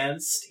slipped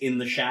against in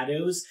the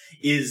shadows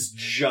is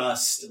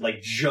just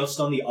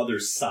on the other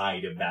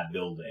side of that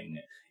building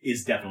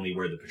is definitely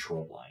where the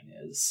patrol line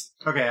is.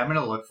 Okay, I'm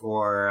gonna look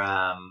for,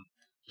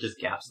 just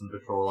gaps in the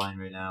patrol line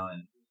right now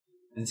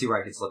and see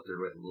where I can slip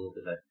through with a little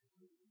bit of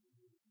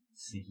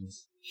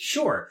Sneakiness.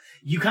 Sure.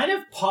 You kind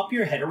of pop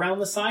your head around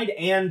the side,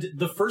 and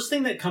the first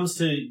thing that comes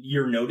to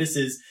your notice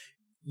is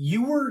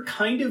you were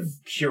kind of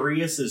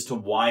curious as to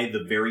why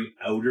the very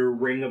outer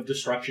ring of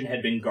destruction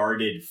had been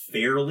guarded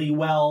fairly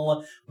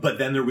well, but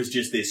then there was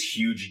just this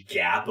huge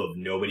gap of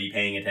nobody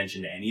paying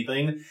attention to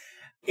anything.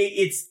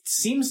 It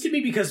seems to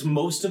be because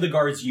most of the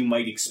guards you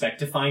might expect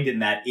to find in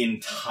that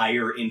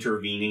entire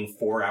intervening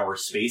 4-hour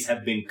space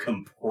have been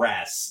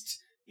compressed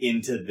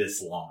into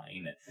this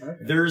line. Okay.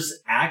 There's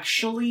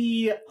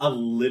actually a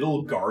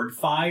little guard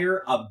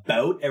fire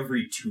about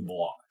every 2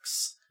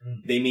 blocks.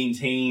 They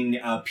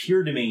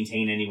appear to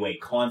maintain anyway,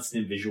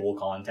 constant visual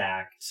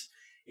contact.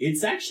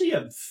 It's actually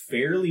a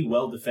fairly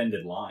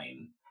well-defended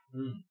line.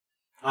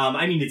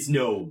 I mean, it's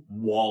no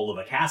wall of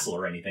a castle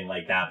or anything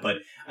like that, but,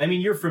 I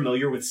mean, you're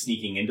familiar with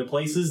sneaking into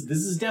places. This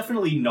is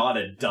definitely not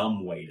a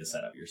dumb way to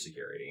set up your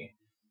security.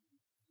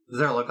 Does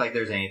there look like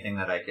there's anything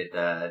that I could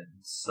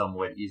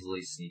somewhat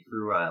easily sneak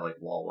through, like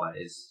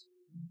wall-wise?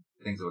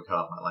 Things that would cut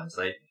off my line of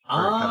sight?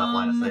 Or cut off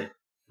line of sight?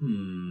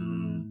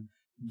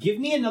 Give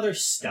me another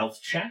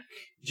stealth check,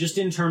 just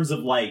in terms of,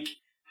 like,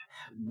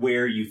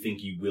 where you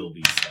think you will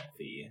be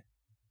stealthy.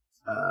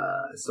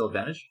 Still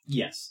advantage?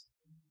 Yes.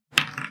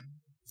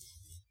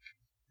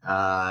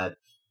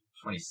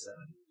 27.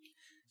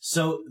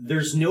 So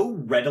there's no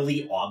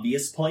readily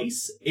obvious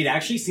place. It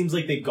actually seems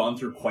like they've gone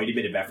through quite a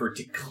bit of effort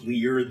to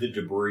clear the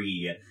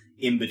debris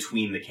in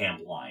between the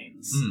camp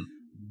lines.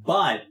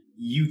 But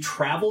you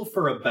travel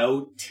for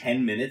about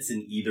 10 minutes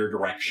in either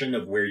direction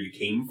of where you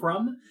came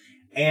from,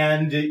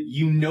 and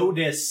you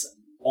notice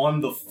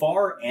on the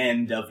far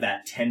end of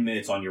that 10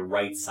 minutes on your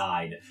right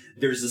side,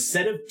 there's a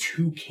set of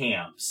 2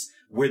 camps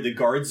where the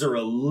guards are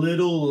a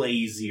little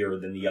lazier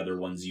than the other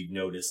ones you've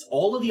noticed.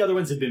 All of the other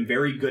ones have been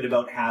very good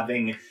about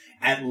having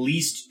at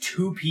least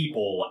 2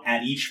 people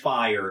at each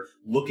fire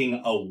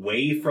looking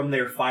away from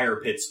their fire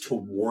pits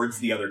towards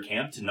the other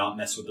camp to not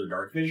mess with their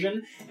dark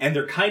vision, and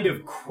they're kind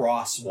of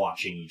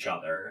cross-watching each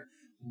other.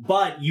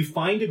 But you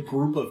find a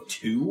group of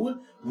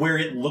 2 where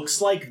it looks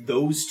like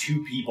those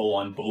 2 people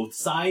on both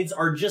sides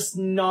are just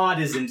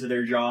not as into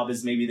their job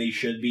as maybe they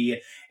should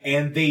be,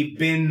 and they've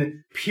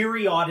been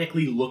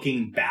periodically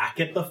looking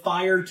back at the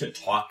fire to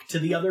talk to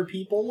the other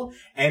people,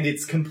 and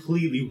it's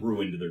completely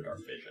ruined their dark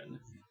vision.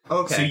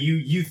 Okay. So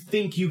you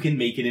think you can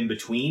make it in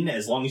between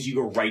as long as you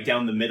go right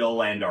down the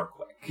middle and are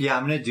quick. Yeah,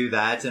 I'm going to do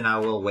that, and I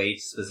will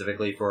wait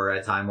specifically for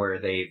a time where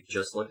they've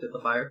just looked at the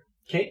fire.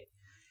 Okay.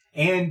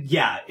 And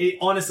yeah,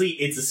 honestly,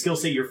 it's a skill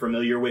set you're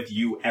familiar with.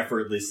 You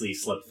effortlessly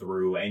slip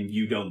through, and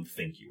you don't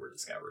think you were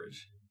discovered.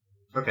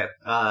 Okay.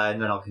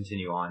 And then I'll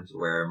continue on to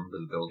where I remember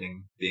the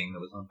building being that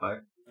was on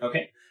fire.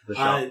 Okay.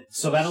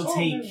 So that'll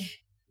take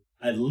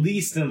at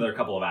least another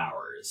couple of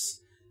hours.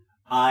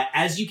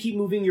 As you keep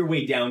moving your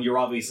way down, you're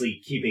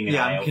obviously keeping an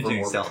eye out for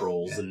more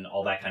patrols and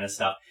all that kind of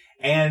stuff.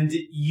 And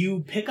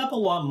you pick up a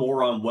lot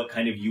more on what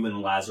kind of you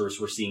and Lazarus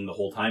were seeing the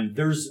whole time.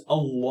 There's a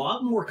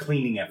lot more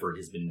cleaning effort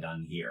has been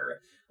done here.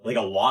 Like,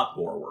 a lot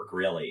more work,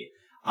 really.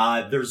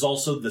 There's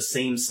also the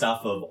same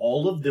stuff of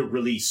all of the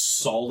really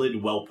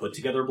solid,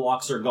 well-put-together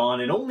blocks are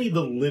gone, and only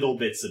the little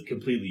bits of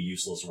completely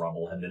useless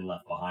rubble have been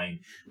left behind.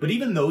 But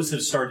even those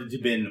have started to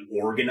been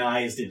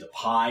organized into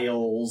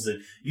piles,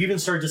 and you even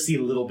start to see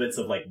little bits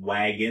of, like,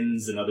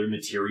 wagons and other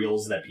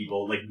materials that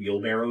people, like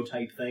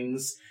wheelbarrow-type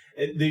things.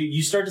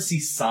 You start to see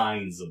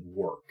signs of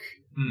work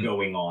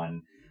going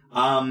on.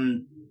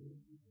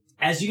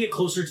 As you get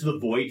closer to the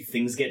void,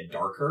 things get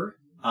darker.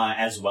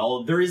 As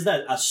well. There is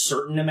a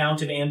certain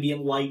amount of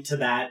ambient light to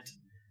that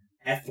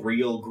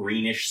ethereal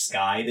greenish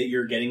sky that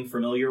you're getting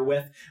familiar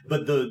with,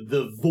 but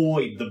the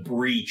void, the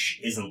breach,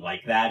 isn't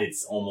like that.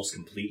 It's almost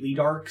completely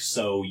dark,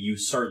 so you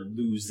start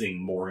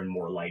losing more and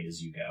more light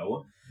as you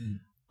go.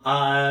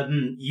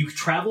 You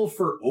travel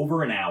for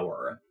over an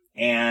hour,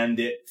 and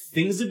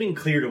things have been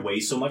cleared away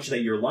so much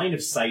that your line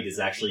of sight is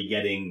actually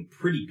getting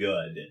pretty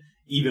good,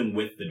 even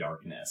with the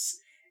darkness.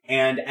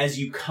 And as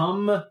you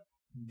come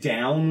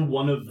down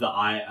one of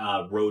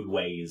the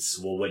roadways,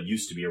 well, what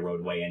used to be a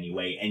roadway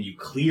anyway, and you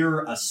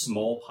clear a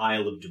small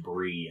pile of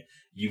debris,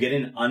 you get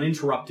an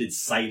uninterrupted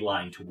sight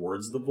line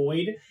towards the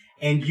void,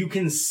 and you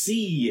can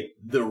see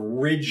the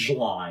ridge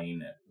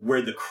line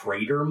where the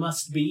crater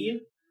must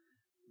be.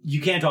 You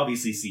can't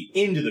obviously see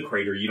into the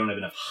crater, you don't have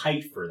enough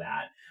height for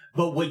that.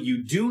 But what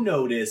you do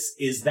notice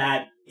is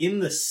that in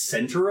the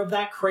center of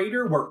that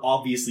crater, where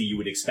obviously you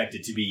would expect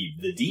it to be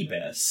the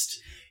deepest,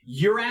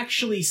 you're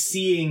actually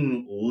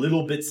seeing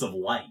little bits of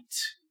light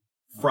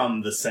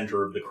from the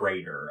center of the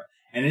crater.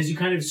 And as you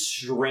kind of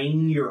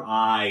strain your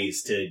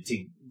eyes to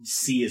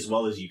see as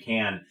well as you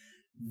can,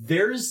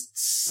 there's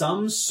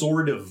some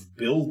sort of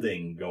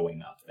building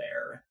going up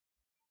there.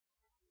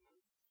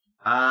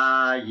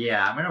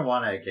 Yeah, I'm gonna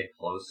want to get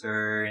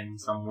closer in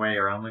some way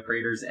around the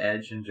crater's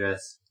edge and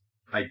just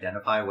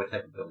identify what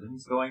type of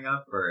building's going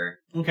up, or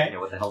okay,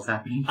 what the hell's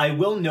happening. I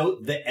will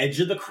note the edge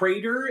of the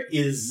crater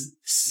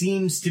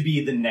seems to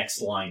be the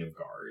next line of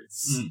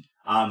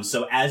guards.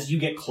 So as you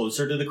get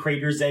closer to the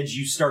crater's edge,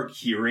 you start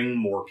hearing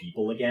more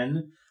people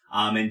again.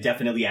 And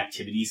definitely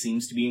activity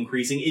seems to be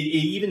increasing.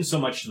 Even so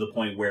much to the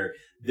point where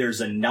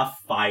there's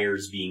enough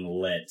fires being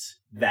lit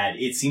that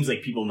it seems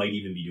like people might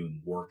even be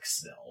doing work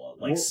still,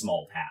 like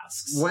small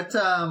tasks. What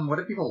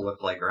do people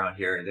look like around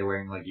here? Are they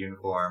wearing like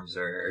uniforms,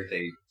 or are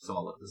they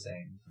somewhat look the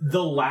same?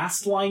 The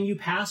last line you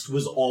passed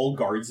was all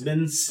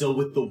guardsmen, still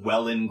with the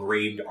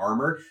well-engraved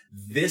armor.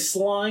 This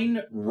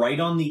line,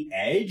 right on the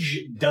edge,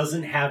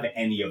 doesn't have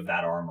any of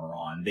that armor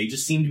on. They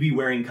just seem to be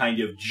wearing kind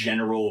of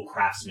general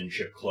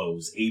craftsmanship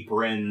clothes,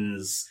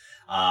 aprons,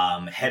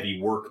 heavy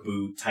work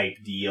boot type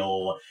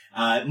deal,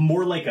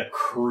 more like a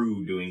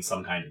crew doing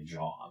some kind of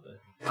job.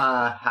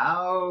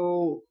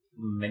 How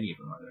many of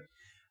them are there?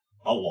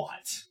 A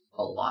lot.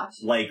 A lot?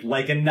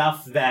 Like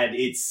enough that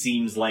it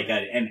seems like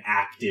an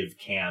active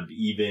camp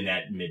even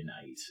at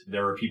midnight.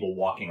 There are people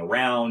walking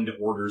around,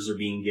 orders are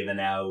being given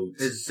out.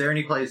 Is there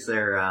any place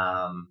they're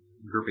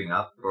grouping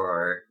up,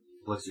 or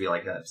looks to be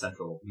like a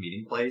central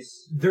meeting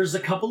place? There's a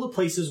couple of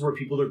places where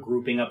people are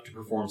grouping up to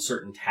perform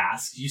certain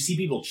tasks. You see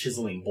people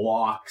chiseling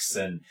blocks,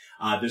 and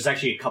there's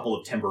actually a couple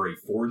of temporary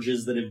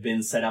forges that have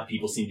been set up.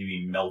 People seem to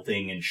be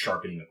melting and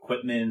sharpening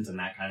equipment and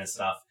that kind of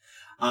stuff.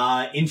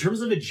 In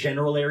terms of a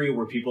general area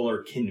where people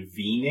are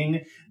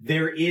convening,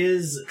 there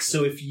is,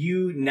 so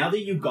now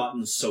that you've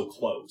gotten so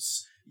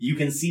close, you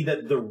can see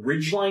that the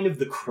ridgeline of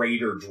the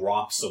crater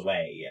drops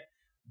away.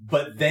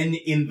 But then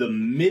in the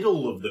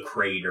middle of the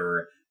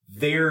crater,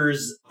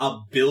 there's a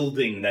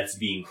building that's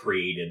being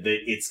created, that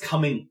it's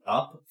coming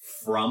up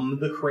from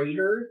the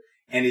crater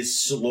and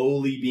is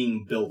slowly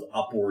being built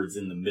upwards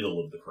in the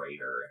middle of the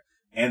crater.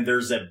 And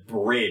there's a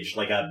bridge,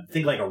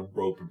 think like a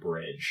rope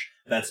bridge,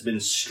 that's been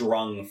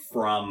strung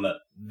from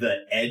the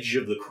edge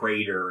of the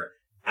crater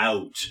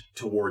out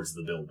towards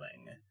the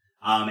building.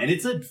 And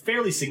it's a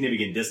fairly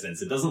significant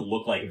distance. It doesn't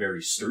look like a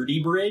very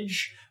sturdy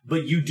bridge,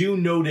 but you do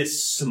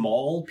notice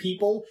small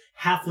people,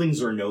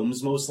 halflings or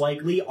gnomes most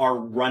likely, are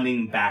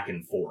running back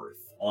and forth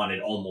on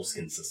it almost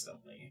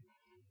consistently.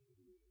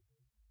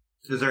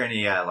 Is there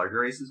any larger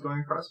races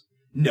going across?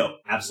 No,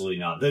 absolutely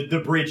not.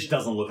 The bridge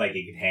doesn't look like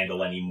it can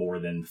handle any more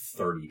than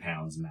 30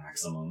 pounds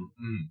maximum.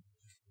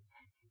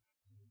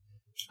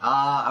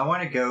 I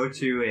want to go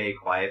to a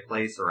quiet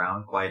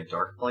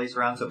dark place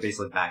around, so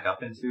basically back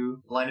up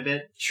into the line a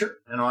bit. Sure.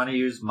 And I want to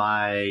use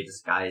my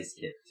disguise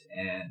kit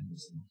and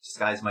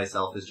disguise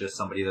myself as just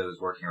somebody that was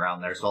working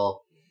around there. So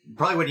I'll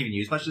probably wouldn't even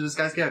use much of the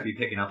disguise kit. I'd be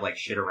picking up like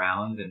shit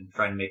around and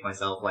trying to make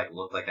myself like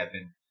look like I've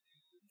been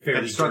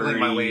fairly struggling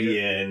my way to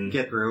and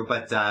get through.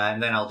 But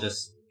and then I'll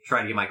just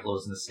try to get my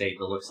clothes in a state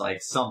that looks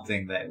like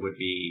something that would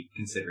be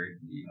considered,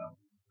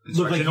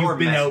 look like you've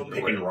been out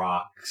picking or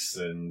rocks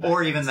and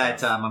or even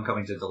that I'm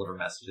coming to deliver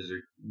messages or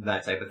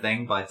that type of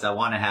thing. But I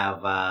want to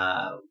have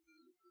I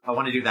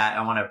want to do that.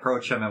 I want to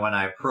approach them, and when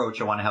I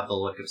approach, I want to have the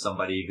look of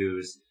somebody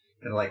who's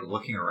kind of like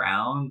looking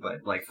around,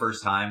 but like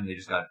first time they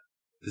just got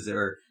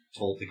they're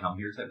told to come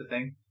here type of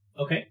thing.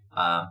 Okay.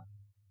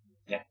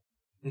 Yeah.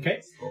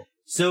 Okay. Cool.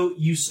 So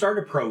you start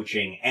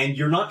approaching, and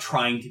you're not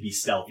trying to be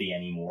stealthy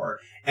anymore.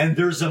 And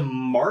there's a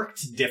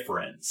marked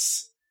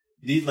difference.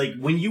 Like,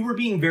 when you were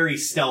being very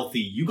stealthy,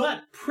 you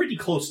got pretty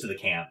close to the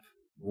camp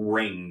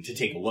ring to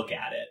take a look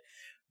at it.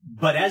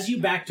 But as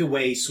you backed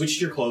away, switched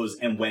your clothes,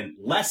 and went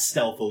less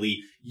stealthily,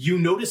 you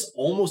notice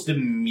almost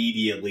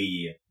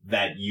immediately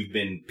that you've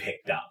been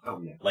picked up.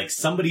 Oh, yeah. Like,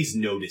 somebody's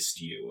noticed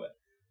you.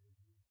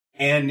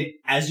 And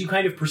as you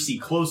kind of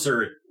proceed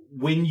closer,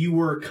 when you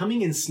were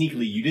coming in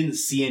sneakily, you didn't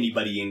see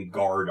anybody in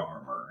guard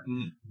armor.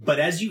 But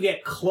as you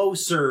get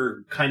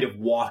closer, kind of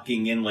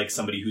walking in like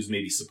somebody who's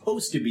maybe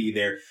supposed to be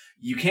there,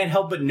 you can't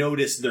help but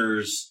notice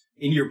there's,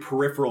 in your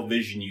peripheral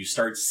vision, you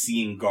start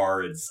seeing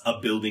guards a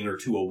building or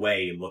two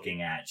away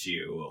looking at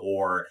you.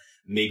 Or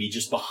maybe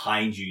just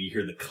behind you, you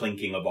hear the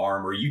clinking of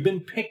armor. You've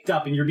been picked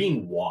up and you're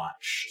being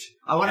watched.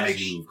 I want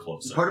to move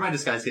closer. Part of my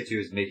disguise kit too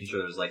is making sure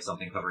there's like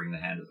something covering the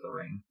hand of the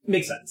ring.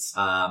 Makes sense.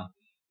 I'm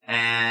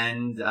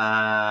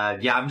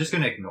just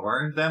gonna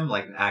ignore them,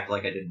 like act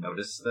like I didn't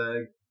notice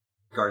the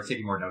guards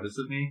taking more notice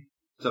of me.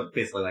 So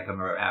basically like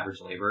I'm an average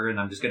laborer, and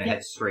I'm just gonna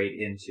head straight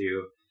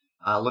into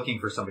looking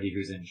for somebody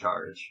who's in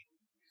charge.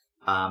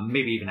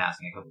 Maybe even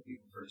asking a couple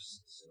people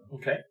first. So.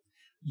 Okay.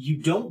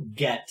 You don't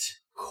get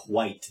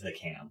quite to the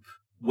camp.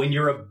 When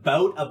you're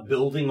about a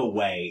building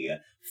away,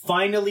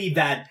 finally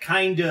that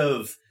kind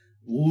of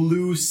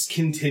loose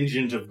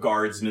contingent of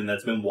guardsmen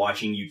that's been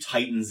watching you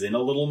tightens in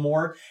a little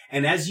more.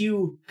 And as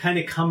you kind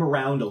of come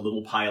around a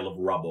little pile of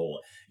rubble,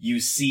 you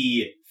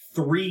see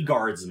 3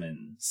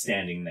 guardsmen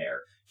standing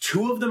there.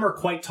 2 of them are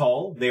quite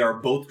tall. They are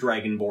both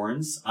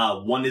dragonborns.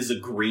 One is a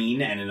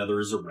green and another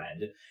is a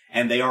red.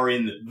 And they are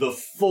in the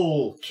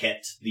full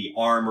kit, the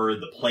armor,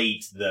 the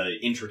plate, the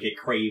intricate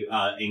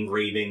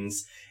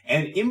engravings.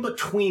 And in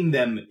between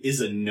them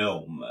is a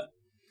gnome.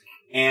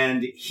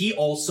 And he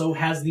also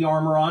has the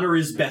armor on, or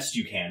as best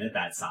you can at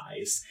that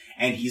size.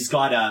 And he's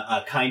got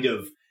a kind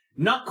of,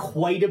 not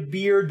quite a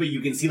beard, but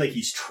you can see like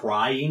he's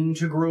trying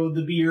to grow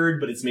the beard,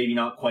 but it's maybe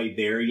not quite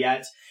there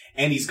yet.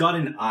 And he's got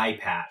an eye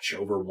patch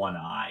over one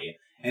eye.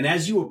 And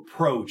as you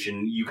approach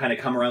and you kind of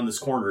come around this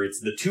corner, it's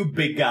the two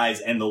big guys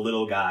and the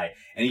little guy.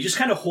 And he just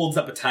kind of holds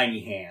up a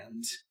tiny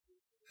hand.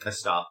 I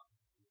stop.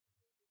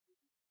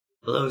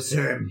 Hello,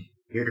 sir. I'm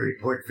here to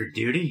report for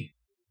duty.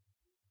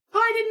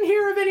 I didn't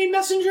hear of any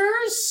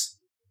messengers.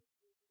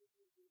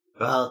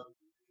 Well,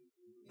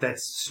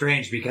 that's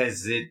strange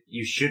because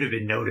you should have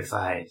been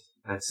notified.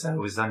 I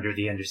was under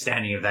the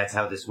understanding of that's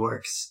how this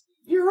works.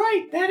 You're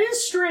right, that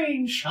is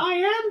strange. I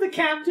am the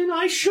captain.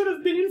 I should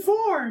have been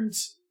informed.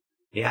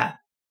 Yeah.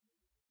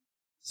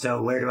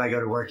 So where do I go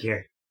to work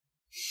here?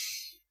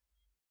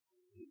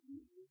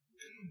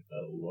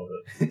 I love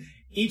it.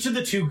 Each of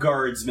the two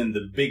guardsmen,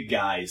 the big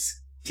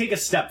guys, take a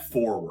step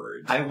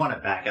forward. I want to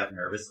back up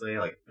nervously,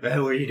 like, what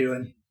are you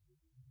doing?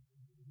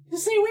 You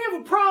see, we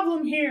have a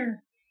problem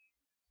here.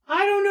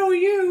 I don't know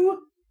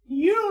you.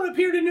 You don't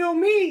appear to know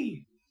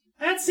me.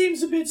 That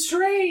seems a bit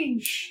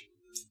strange.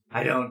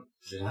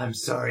 I'm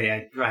sorry,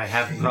 I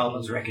have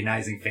problems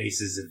recognizing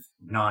faces of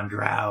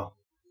non-drow.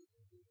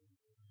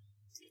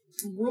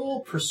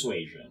 Roll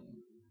persuasion.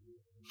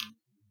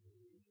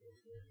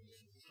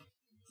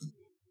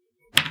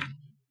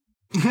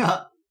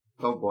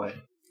 Oh boy.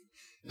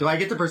 Do I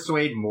get to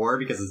persuade more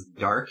because it's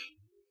dark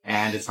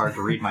and it's hard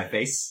to read my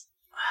face?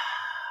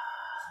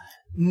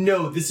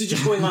 No, this is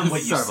just going on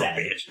what you Son of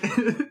a said.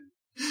 bitch.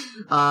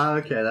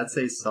 Okay, that's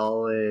a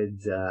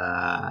solid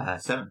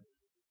 7.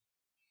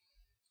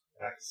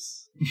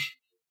 X.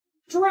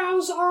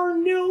 Drows are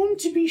known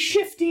to be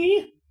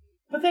shifty,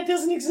 but that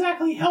doesn't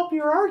exactly help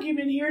your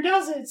argument here,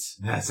 does it?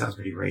 That sounds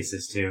pretty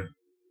racist too.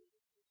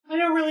 I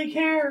don't really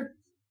care.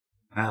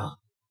 Well,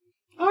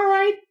 All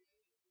right.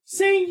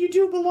 Saying you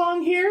do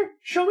belong here,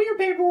 show me your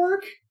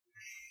paperwork.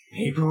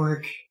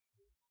 paperwork?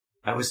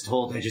 I was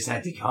told I just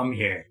had to come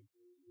here.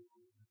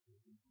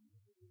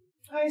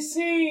 I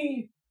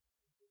see.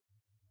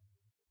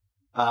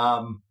 No,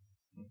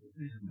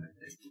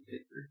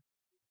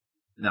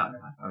 I'm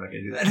not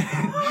gonna do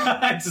that.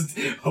 I just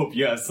hope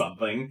you have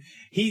something.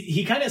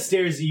 He kind of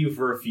stares at you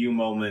for a few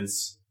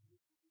moments.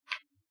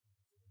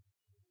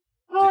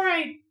 All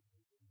right.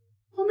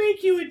 I'll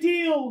make you a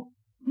deal,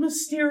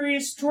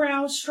 mysterious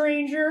drow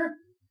stranger.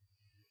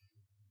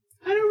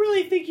 I don't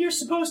really think you're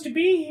supposed to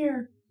be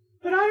here,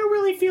 but I don't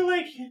really feel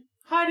like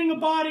hiding a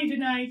body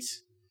tonight.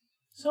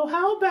 So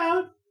how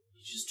about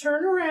you just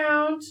turn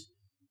around,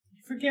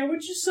 forget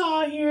what you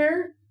saw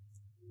here.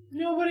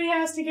 Nobody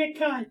has to get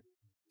cut.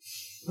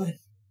 But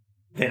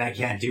then I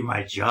can't do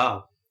my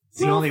job. It's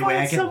the We'll only way I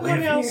find can someone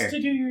live else here.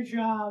 to do your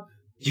job.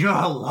 Do you know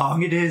how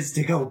long it is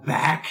to go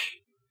back?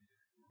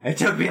 It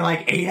took me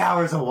like 8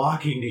 hours of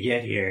walking to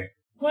get here.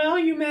 Well,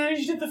 you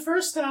managed it the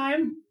first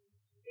time.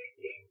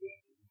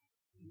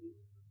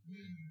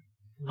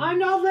 I'm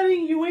not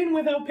letting you in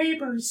without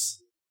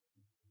papers.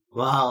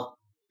 Well,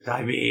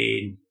 I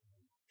mean...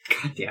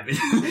 God damn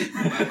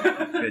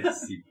it. Good to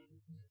see.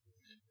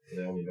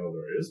 Now we know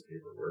there is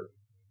paperwork.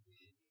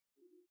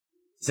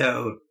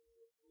 So,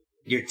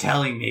 you're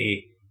telling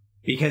me,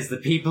 because the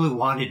people who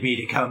wanted me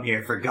to come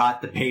here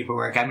forgot the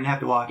paperwork, I'm gonna have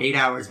to walk 8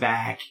 hours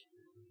back,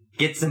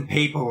 get some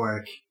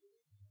paperwork,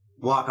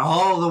 walk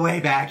all the way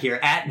back here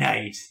at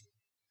night,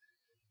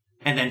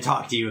 and then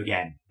talk to you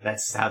again.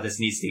 That's how this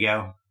needs to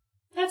go.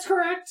 That's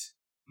correct.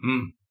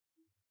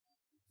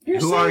 You're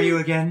Who are saying you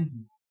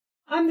again?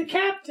 I'm the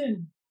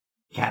captain.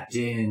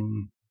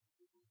 Captain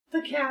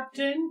The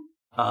captain.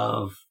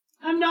 of...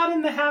 I'm not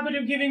in the habit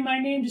of giving my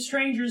name to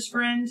strangers,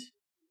 friend.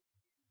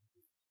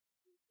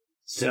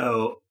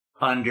 So,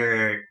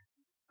 under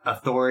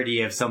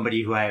authority of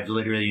somebody who I have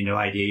literally no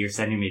idea, you're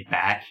sending me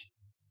back?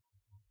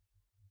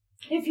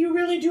 If you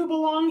really do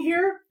belong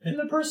here, then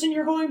the person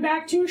you're going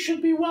back to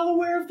should be well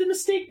aware of the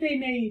mistake they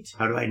made.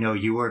 How do I know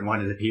you weren't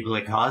one of the people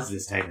that caused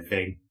this type of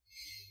thing?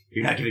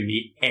 You're not giving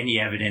me any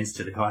evidence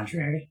to the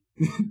contrary.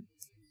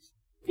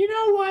 You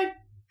know what?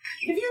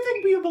 If you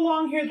think you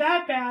belong here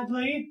that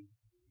badly...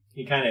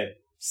 He kind of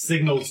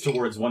signals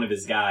towards one of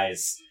his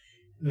guys.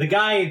 The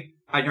guy,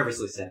 I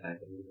nervously said that.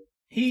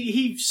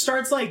 he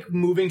starts, like,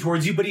 moving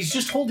towards you, but he's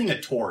just holding a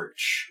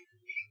torch.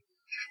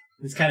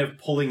 He's kind of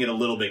pulling it a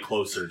little bit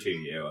closer to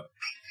you.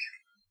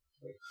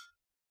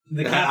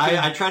 The captain,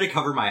 I try to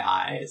cover my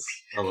eyes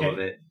a little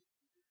bit.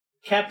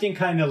 Captain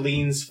kind of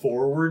leans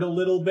forward a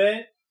little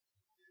bit.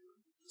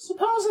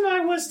 Supposing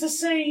I was to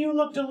say you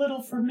looked a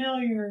little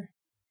familiar.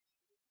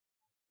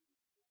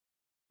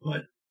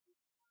 What?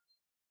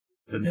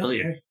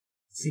 Familiar?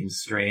 Seems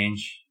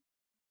strange.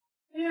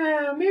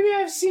 Yeah, maybe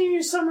I've seen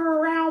you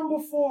somewhere around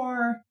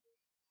before.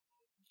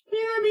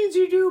 Maybe that means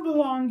you do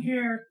belong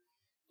here.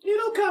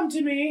 It'll come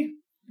to me.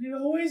 It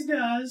always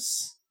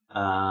does.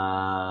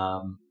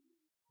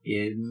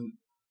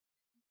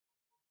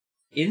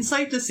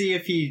 Insight to see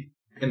if he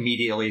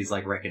immediately is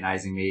like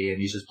recognizing me and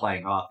he's just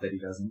playing off that he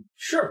doesn't.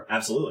 Sure,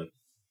 absolutely.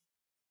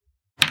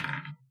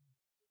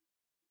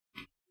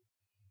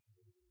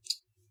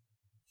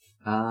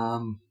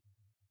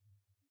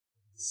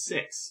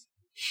 Six.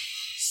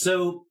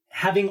 So,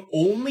 having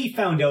only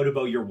found out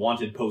about your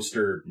wanted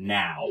poster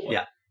now,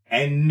 Yeah.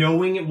 and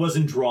knowing it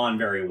wasn't drawn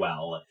very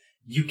well,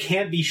 you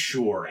can't be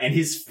sure, and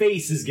his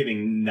face is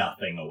giving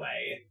nothing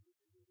away.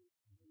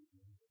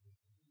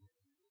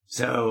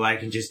 So I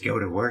can just go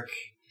to work?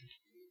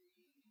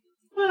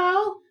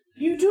 Well,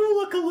 you do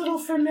look a little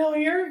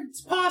familiar.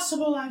 It's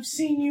possible I've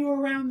seen you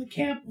around the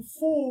camp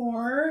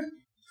before.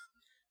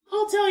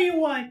 I'll tell you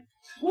what.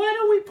 Why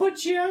don't we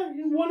put you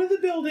in one of the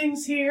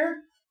buildings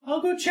here?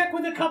 I'll go check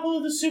with a couple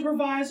of the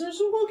supervisors,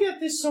 and we'll get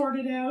this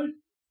sorted out.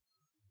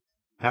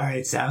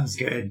 Alright, sounds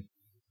good.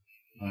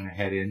 I'm gonna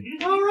head in.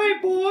 All right,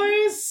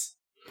 boys.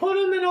 Put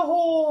him in a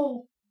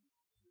hole.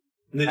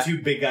 And the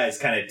two big guys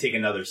kind of take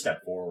another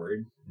step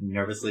forward.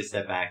 Nervously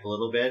step back a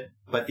little bit.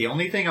 But the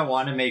only thing I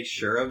want to make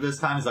sure of this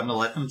time is I'm going to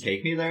let them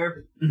take me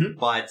there. Mm-hmm.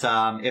 But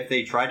if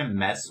they try to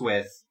mess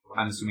with,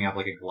 I'm assuming I have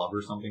like a glove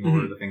or something,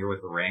 or the finger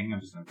with the ring,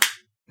 I'm just going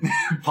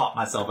to pop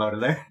myself out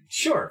of there.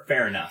 Sure,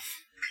 fair enough.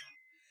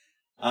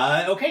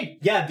 Okay,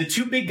 yeah, the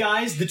two big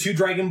guys, the two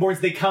Dragonborns,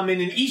 they come in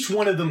and each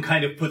one of them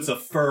kind of puts a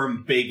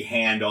firm, big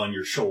hand on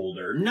your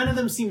shoulder. None of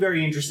them seem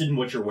very interested in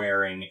what you're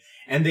wearing,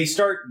 and they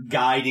start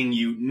guiding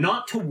you,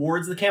 not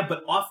towards the camp,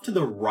 but off to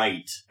the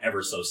right,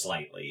 ever so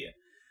slightly.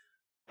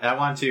 I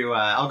want to,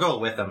 I'll go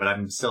with them, but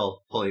I'm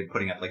still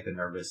putting up like the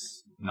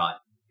nervous,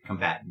 not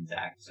combatant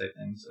act type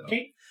thing, so.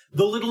 Okay.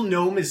 The little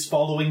gnome is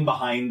following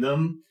behind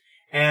them,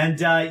 and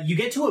you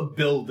get to a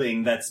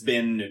building that's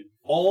been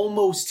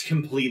almost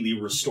completely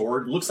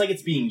restored. Looks like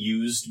it's being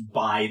used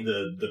by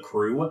the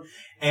crew.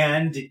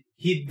 And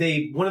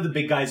one of the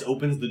big guys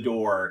opens the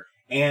door,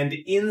 and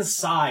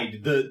inside,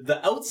 the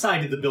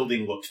outside of the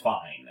building looked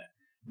fine.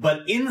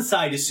 But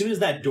inside, as soon as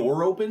that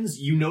door opens,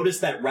 you notice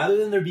that rather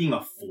than there being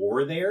a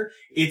floor there,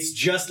 it's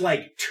just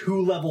like 2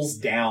 levels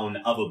down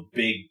of a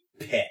big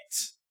pit.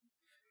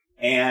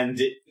 And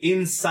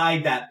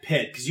inside that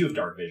pit, because you have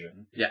dark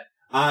vision,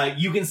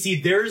 you can see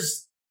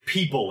there's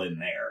people in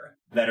there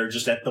that are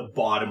just at the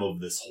bottom of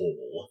this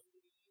hole.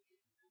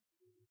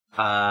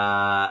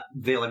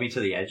 They let me to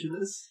the edge of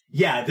this?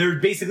 Yeah, they're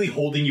basically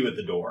holding you at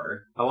the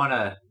door. I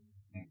wanna...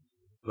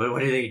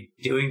 What are they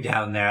doing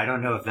down there? I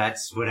don't know if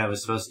that's what I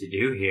was supposed to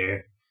do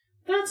here.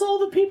 That's all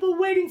the people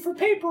waiting for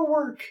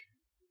paperwork.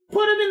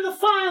 Put them in the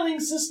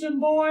filing system,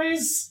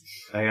 boys.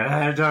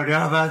 I don't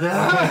know about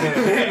that.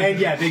 And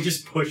yeah, they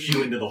just push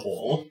you into the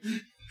hole.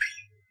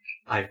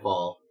 I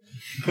fall.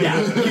 Yeah,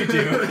 you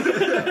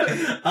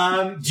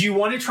do. Do you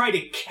want to try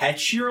to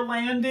catch your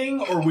landing,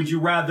 or would you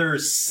rather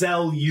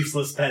sell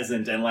useless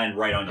peasant and land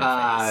right on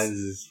your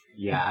face?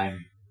 Yeah,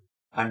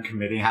 I'm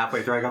committing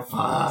halfway through. I go,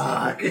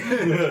 fuck.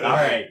 All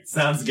right,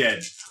 sounds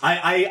good.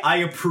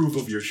 I approve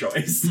of your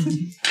choice.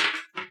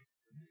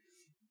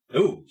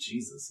 Oh,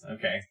 Jesus.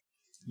 Okay.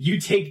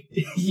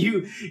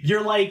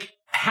 You're like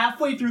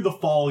halfway through the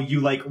fall, you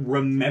like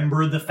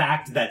remember the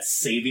fact that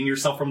saving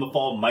yourself from the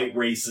fall might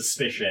raise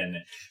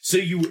suspicion. So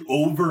you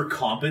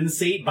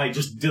overcompensate by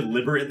just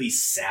deliberately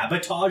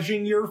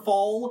sabotaging your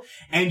fall,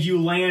 and you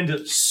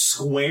land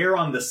square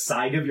on the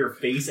side of your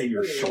face and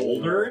your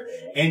shoulder,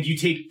 and you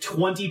take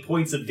 20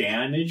 points of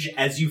damage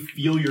as you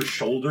feel your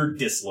shoulder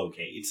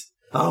dislocate.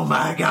 Oh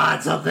my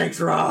god,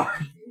 something's wrong.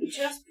 We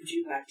just put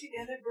you back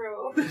together,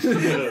 bro.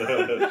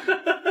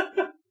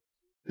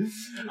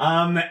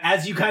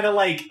 As you kind of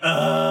like,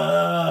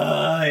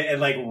 and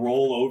like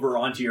roll over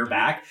onto your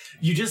back,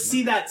 you just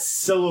see that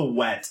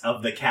silhouette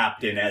of the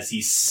captain as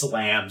he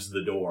slams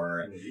the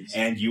door,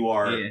 and you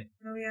are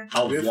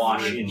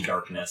awash in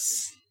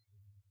darkness.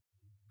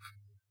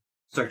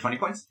 Sorry, 20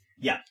 points?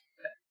 Yeah.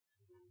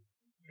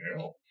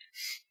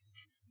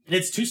 And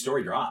it's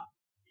 2-story drop.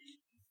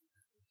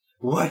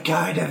 What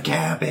kind of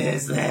camp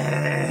is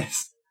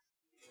this?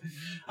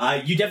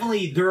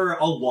 There are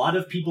a lot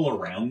of people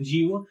around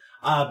you,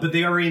 but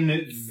they are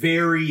in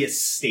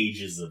various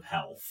stages of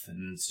health,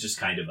 and it's just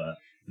kind of a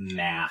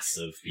mass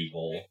of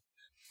people.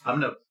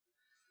 I'm gonna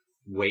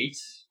wait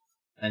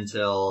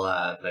until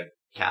the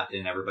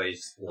captain,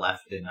 everybody's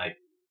left, and I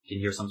can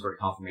hear some sort of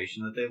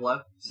confirmation that they've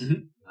left.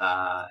 Mm-hmm.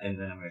 And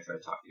then I'm gonna try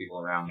to talk to people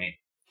around me.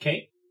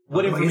 Okay.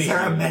 What information? Is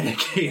there a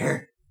medic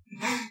here?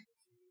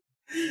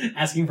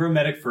 Asking for a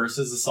medic first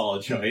is a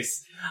solid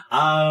choice.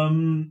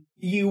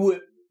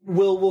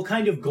 We'll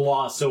kind of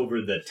gloss over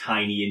the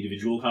tiny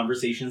individual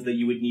conversations that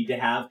you would need to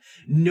have.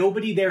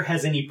 Nobody there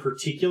has any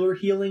particular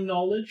healing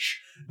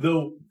knowledge,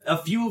 though a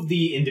few of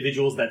the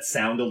individuals that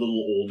sound a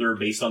little older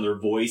based on their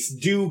voice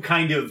do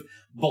kind of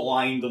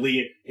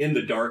blindly, in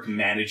the dark,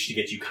 manage to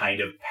get you kind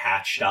of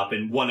patched up,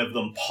 and one of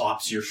them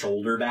pops your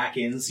shoulder back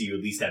in so you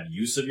at least have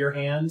use of your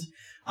hand.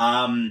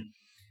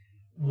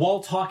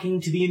 While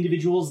talking to the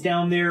individuals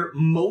down there,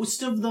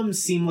 most of them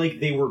seem like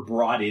they were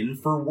brought in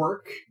for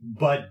work,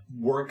 but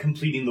weren't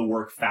completing the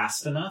work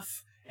fast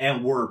enough,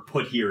 and were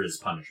put here as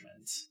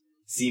punishment.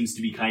 Seems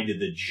to be kind of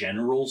the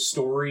general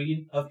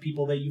story of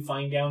people that you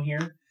find down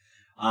here.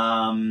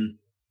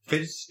 Could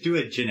I just do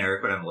a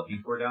generic what I'm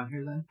looking for down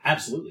here then?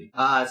 Absolutely.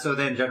 So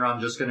then, general,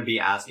 I'm just going to be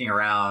asking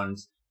around,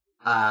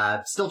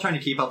 still trying to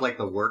keep up like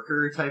the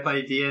worker type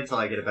idea until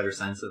I get a better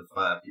sense of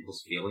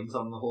people's feelings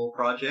on the whole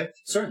project.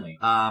 Certainly.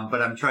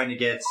 But I'm trying to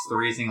get the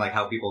reasoning, like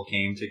how people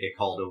came to get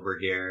called over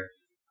here.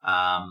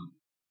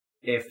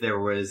 if there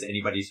was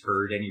anybody's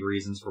heard any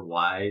reasons for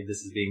why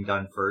this is being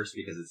done first,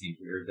 because it seems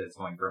weird that it's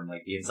going from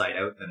like the inside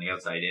out then the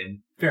outside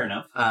in. Fair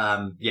enough.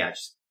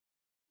 Just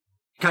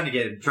kind of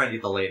trying to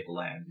get the lay of the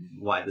land,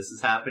 why this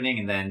is happening,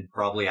 and then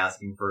probably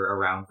asking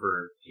around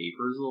for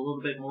papers a little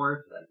bit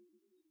more.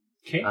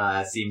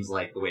 That seems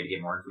like the way to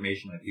get more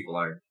information if people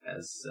aren't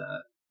as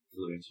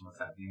fluent in what's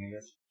happening, I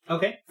guess.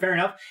 Okay, fair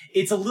enough.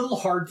 It's a little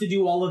hard to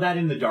do all of that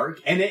in the dark,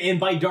 and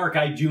by dark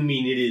I do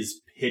mean it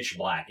is pitch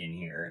black in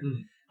here.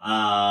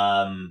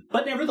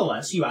 But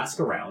nevertheless, you ask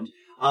around.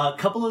 A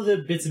couple of the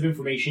bits of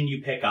information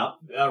you pick up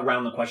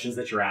around the questions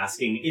that you're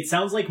asking, it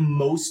sounds like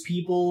most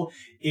people,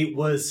 it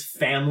was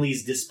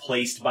families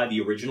displaced by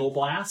the original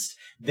blast.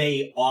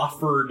 They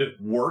offered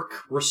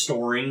work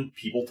restoring,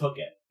 people took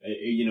it.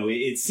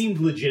 It seemed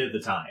legit at the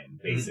time,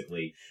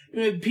 basically.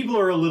 People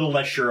are a little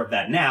less sure of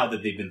that now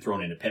that they've been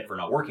thrown in a pit for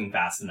not working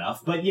fast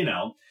enough, but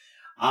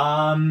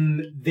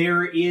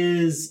there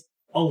is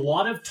a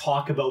lot of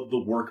talk about the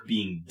work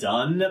being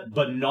done,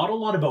 but not a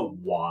lot about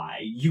why.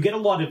 You get a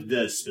lot of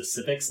the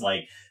specifics,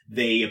 like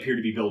they appear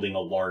to be building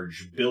a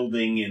large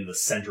building in the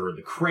center of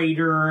the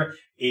crater.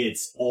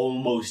 It's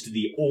almost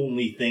the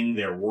only thing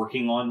they're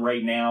working on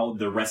right now.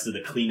 The rest of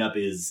the cleanup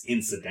is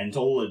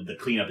incidental. The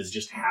cleanup is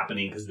just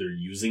happening because they're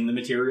using the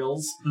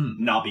materials,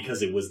 not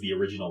because it was the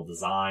original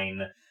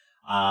design.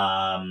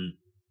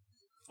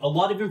 A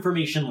lot of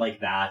information like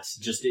that,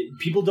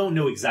 people don't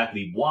know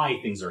exactly why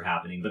things are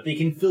happening, but they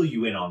can fill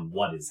you in on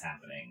what is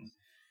happening.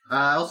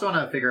 I also want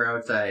to figure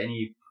out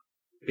any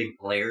big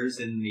players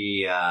in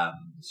the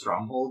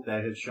stronghold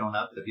that have shown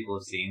up that people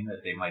have seen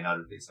that they might not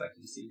have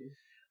expected to see.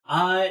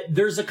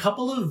 There's a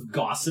couple of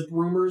gossip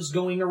rumors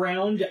going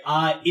around.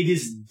 It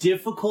is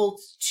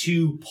difficult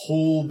to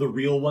pull the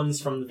real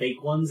ones from the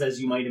fake ones, as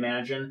you might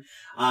imagine.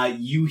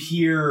 You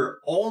hear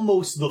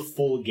almost the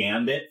full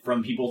gambit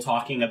from people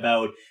talking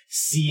about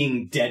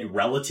seeing dead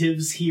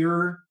relatives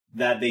here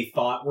that they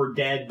thought were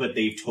dead, but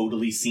they've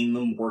totally seen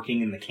them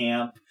working in the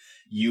camp.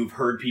 You've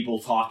heard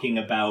people talking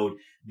about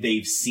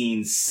they've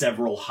seen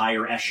several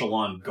higher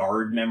echelon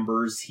guard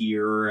members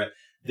here.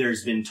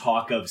 There's been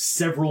talk of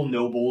several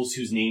nobles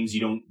whose names you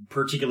don't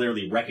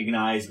particularly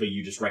recognize, but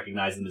you just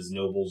recognize them as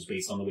nobles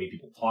based on the way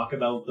people talk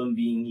about them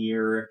being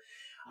here.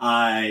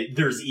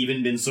 There's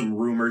even been some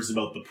rumors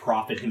about the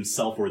prophet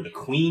himself or the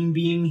queen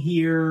being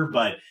here,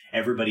 but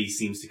everybody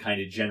seems to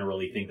kind of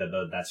generally think that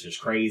that's just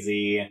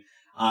crazy.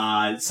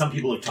 Some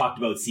people have talked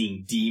about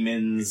seeing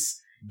demons,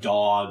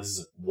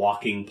 dogs,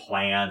 walking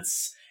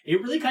plants. It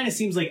really kind of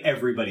seems like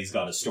everybody's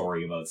got a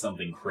story about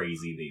something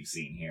crazy they've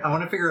seen here. I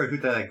want to figure out who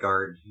the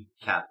guard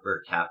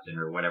captain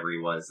or whatever he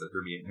was that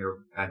threw me in here,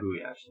 who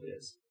he actually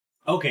is.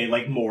 Okay,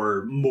 like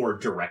more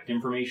direct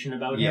information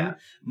about him. Yeah.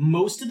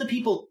 Most of the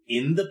people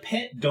in the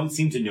pit don't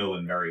seem to know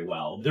him very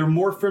well. They're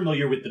more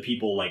familiar with the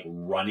people like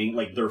running,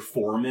 like their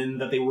foremen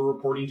that they were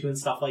reporting to and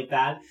stuff like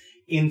that.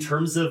 In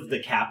terms of the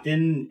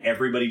captain,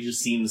 everybody just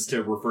seems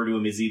to refer to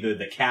him as either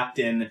the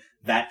captain,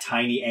 that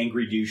tiny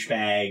angry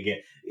douchebag,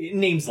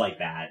 names like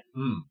that.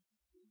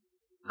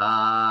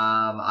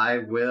 I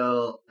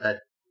will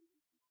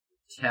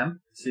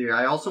attempt to.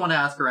 I also want to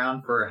ask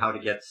around for how to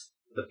get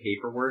the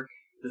paperwork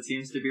that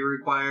seems to be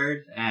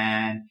required,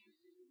 and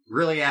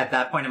really at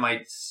that point I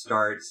might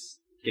start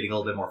getting a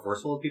little bit more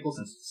forceful with people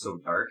since it's so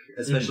dark,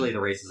 especially the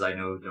races I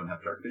know don't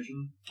have dark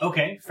vision.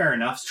 Okay, fair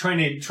enough.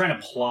 Trying to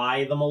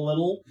ply them a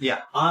little.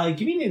 Yeah.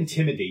 Give me an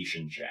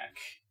intimidation check.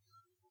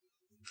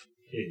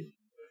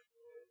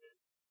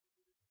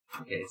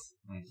 Okay, so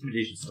my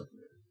intimidation stuff.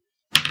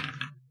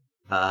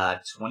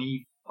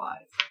 25.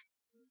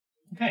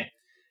 Okay.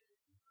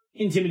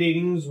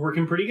 Intimidating's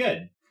working pretty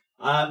good.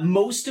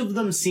 Most of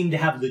them seem to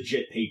have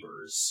legit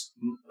papers.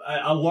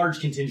 A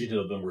large contingent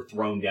of them were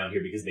thrown down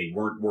here because they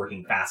weren't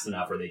working fast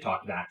enough or they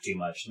talked back too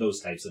much, those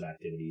types of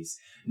activities.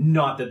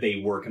 Not that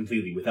they were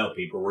completely without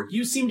paperwork.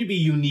 You seem to be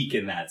unique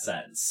in that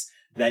sense,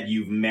 that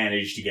you've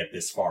managed to get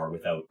this far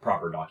without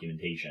proper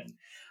documentation.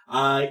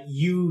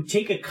 You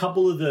take a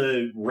couple of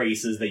the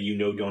races that you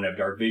know don't have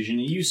dark vision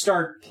and you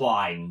start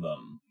plying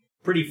them.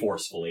 Pretty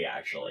forcefully,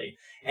 actually.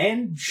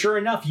 And sure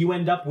enough, you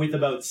end up with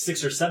about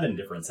 6 or 7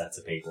 different sets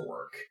of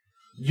paperwork.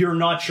 You're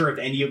not sure if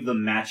any of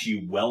them match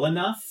you well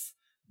enough,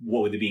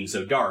 what with it being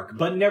so dark,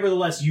 but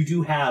nevertheless, you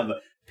do have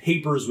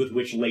papers with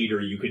which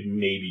later you could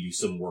maybe do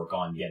some work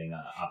on getting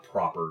a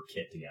proper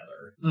kit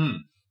together.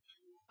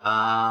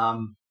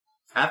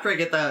 After I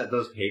get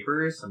those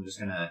papers, I'm just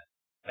gonna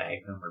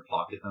bag them or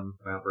pocket them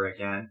wherever I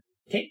can.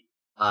 Okay.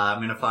 I'm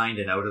gonna find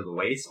an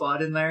out-of-the-way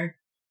spot in there,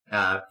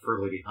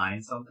 preferably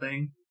behind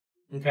something.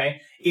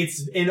 Okay.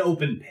 It's an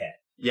open pit.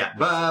 Yeah,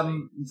 but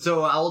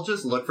so I'll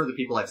just look for the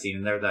people I've seen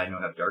in there that I know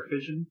have dark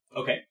vision.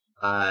 Okay.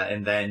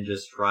 And then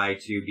just try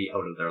to be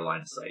out of their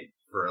line of sight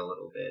for a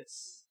little bit.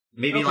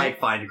 Maybe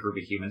find a group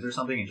of humans or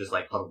something and just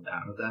huddle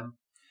down with them.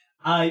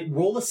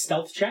 Roll a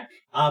stealth check,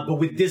 but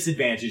with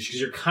disadvantage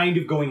because you're kind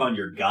of going on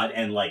your gut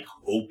and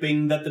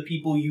hoping that the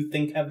people you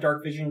think have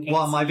dark vision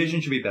can't my see.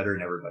 vision should be better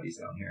than everybody's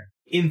down here.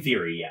 In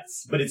theory,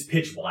 yes, but it's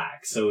pitch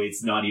black, so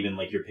it's not even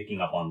like you're picking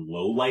up on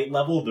low light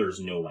level. There's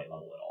no light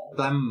level at all.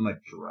 But I'm a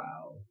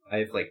drow. I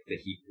have, like, the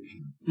heat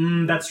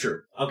vision. That's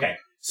true. Okay.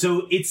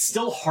 So it's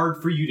still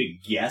hard for you to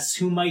guess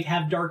who might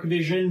have dark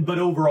vision, but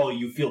overall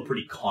you feel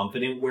pretty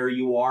confident where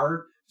you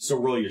are. So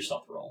roll your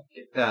stealth roll.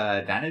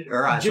 Advantage?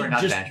 Or, sorry,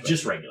 not advantage.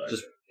 Just regular.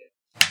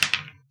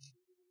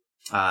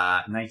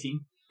 19.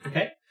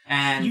 Okay.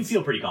 And you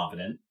feel pretty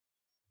confident.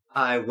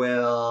 I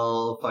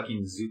will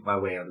fucking zoop my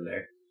way out of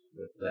there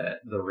with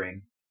the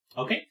ring.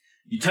 Okay.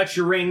 You touch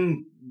your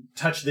ring,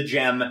 touch the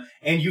gem,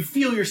 and you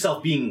feel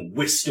yourself being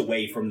whisked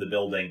away from the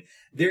building.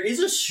 There is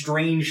a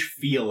strange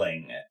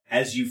feeling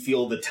as you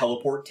feel the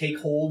teleport take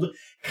hold.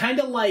 Kind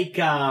of like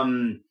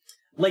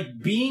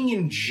being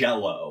in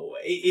Jell-O.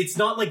 It's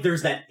not like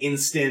there's that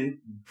instant,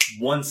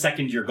 1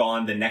 second you're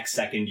gone, the next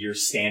second you're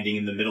standing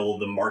in the middle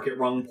of the market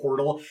rung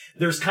portal.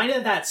 There's kind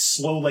of that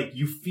slow, like,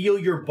 you feel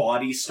your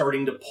body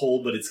starting to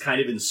pull, but it's kind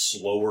of in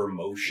slower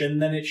motion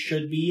than it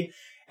should be.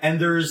 And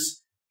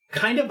there's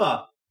kind of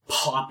a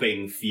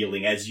popping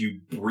feeling as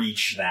you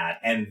breach that,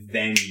 and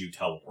then you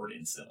teleport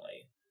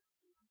instantly.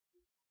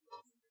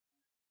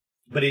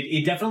 But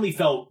it definitely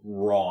felt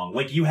wrong.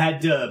 Like, you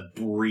had to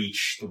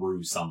breach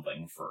through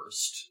something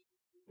first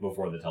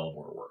before the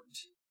teleport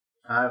worked.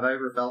 Have I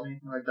ever felt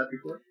anything like that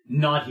before?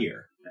 Not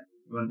here.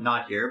 Well,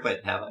 not here,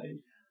 but have I?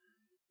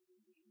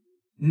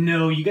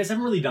 No, you guys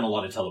haven't really done a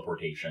lot of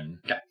teleportation.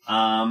 Okay.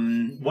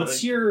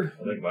 What's your...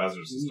 I think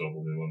Lazarus is still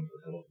the one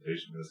for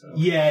teleportation this house.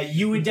 Yeah,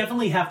 you would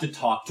definitely have to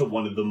talk to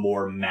one of the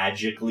more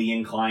magically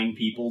inclined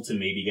people to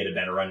maybe get a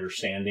better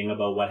understanding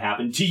about what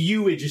happened. To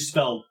you, it just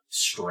felt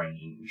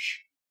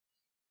strange.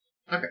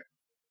 Okay.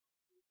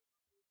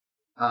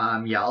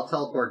 Yeah, I'll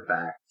teleport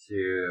back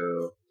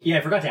to... Yeah,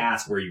 I forgot to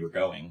ask where you were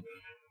going.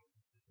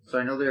 So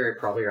I know they're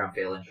probably around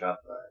Phelan's shop,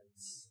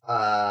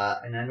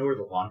 but... and I know where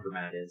the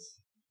laundromat is.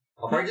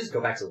 I'll probably just go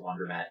back to the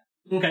laundromat.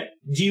 Okay.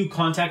 Do you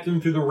contact them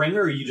through the ring,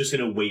 or are you just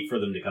going to wait for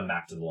them to come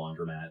back to the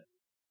laundromat?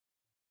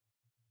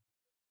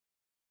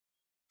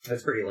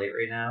 It's pretty late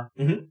right now.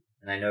 Mm-hmm.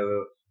 And I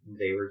know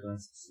they were doing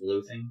some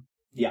sleuthing.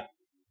 Yeah.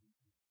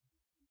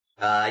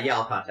 Yeah,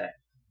 I'll contact.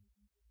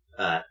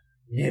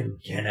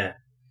 Kenna,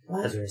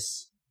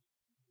 Lazarus.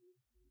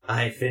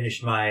 I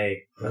finished my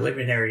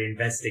preliminary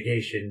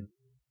investigation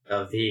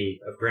of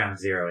Ground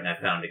Zero, and I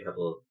found a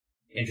couple of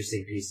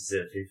interesting pieces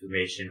of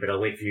information, but I'll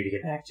wait for you to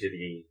get back to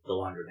the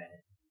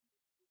laundromat.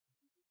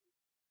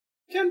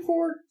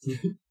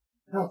 10-4.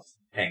 Oh,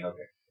 hang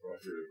over.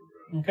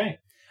 Okay.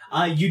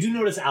 You do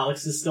notice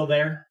Alex is still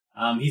there.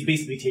 He's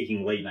basically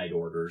taking late night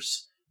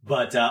orders.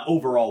 But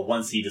overall,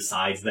 once he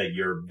decides that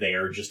you're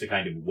there just to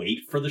kind of wait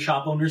for the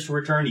shop owners to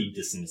return, he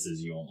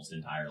dismisses you almost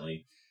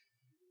entirely.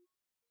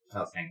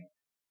 Oh, hang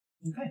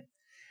on. Okay.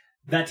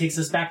 That takes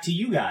us back to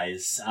you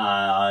guys,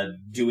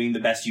 doing the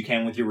best you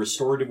can with your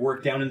restorative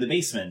work down in the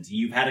basement.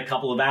 You've had a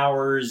couple of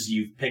hours,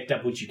 you've picked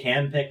up what you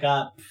can pick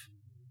up.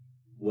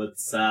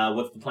 What's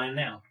the plan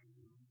now?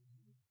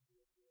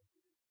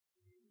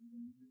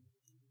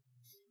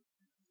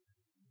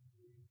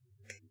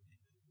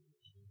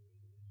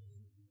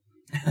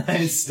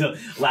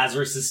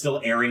 Lazarus is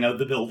still airing out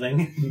the building.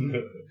 I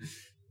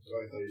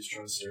thought he was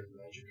trying to stare at the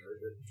magic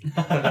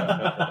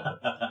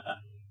carpet.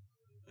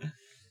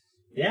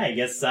 Yeah, I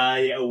guess,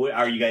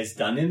 are you guys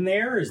done in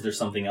there? Is there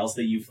something else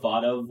that you've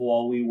thought of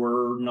while we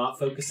were not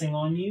focusing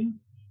on you?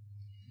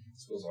 I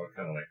suppose I'll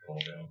kind of calm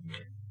down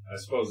here. I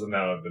suppose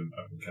now I've been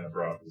kind of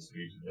brought up to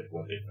speed with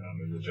what they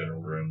found in the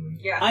general room. And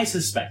Yeah. I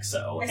suspect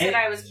so. I said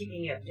I was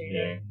keeping you updated.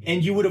 yeah.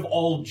 And you would have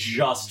all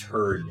just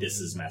heard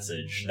Dis's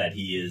message that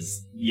he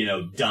is,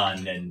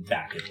 done and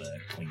back at the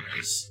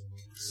cleaners.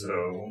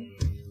 So,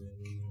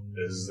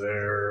 is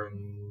there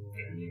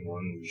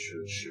anyone we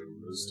should show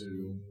this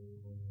to?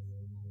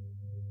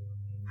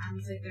 I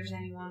don't think there's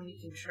anyone we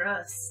can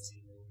trust.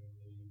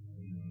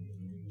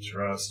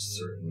 Trust,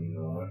 certainly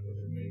not, but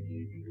there may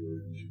be people who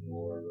do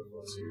more with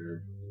us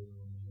here.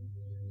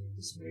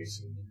 This may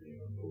seem to be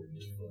an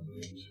important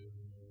fundament.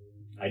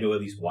 I know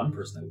at least one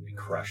person that would be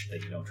crushed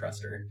that you don't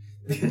trust her.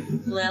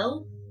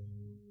 Lil?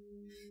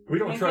 We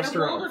don't Can't trust get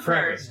a her hold on of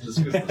premise her.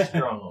 just because we're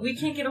strong. We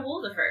can't get a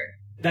hold of her.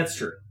 That's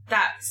true.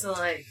 So,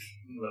 like...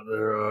 But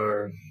there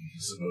are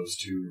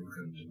supposed to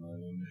come to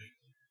mind.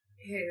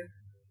 Who?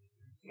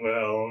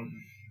 Well,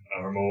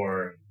 our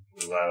more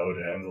loud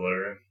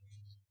handler,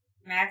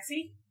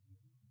 Maxie?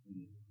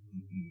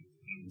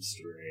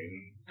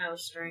 Strain. Oh,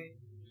 Strain.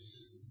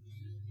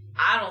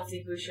 I don't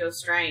think we show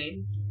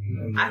Strain.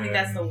 I think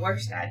that's the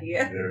worst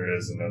idea. There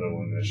is another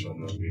one that shall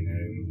not be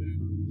named.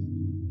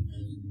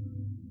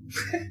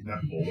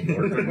 Not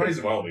Voldemort, but might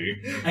as well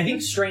be. I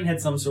think Strain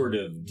had some sort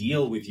of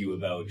deal with you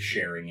about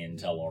sharing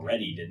intel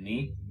already, didn't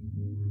he?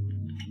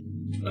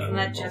 Isn't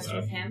that just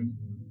with him?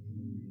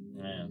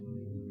 Yeah.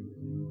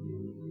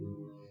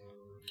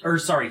 Or,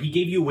 sorry, he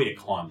gave you a way to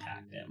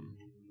contact him.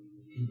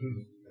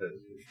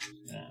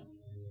 Yeah.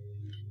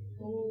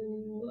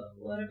 Oh,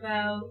 what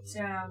about,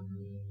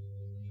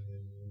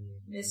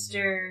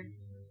 Mr.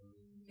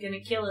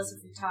 Gonna kill us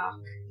if we talk?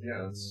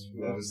 Yeah, that's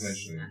what I was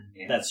mentioning.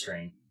 Yeah. That's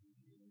Strain.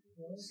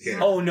 Skinner.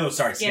 Oh, no,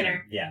 sorry,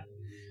 Skinner. Skinner. Yeah.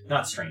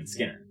 Not Strain,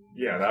 Skinner.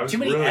 Yeah, that was Too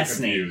many really S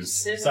confused.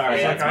 names. There's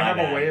Sorry, a- Like, that's I my have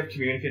bad. a way of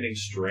communicating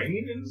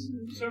strain in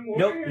some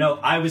way? Nope,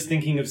 I was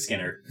thinking of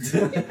Skinner.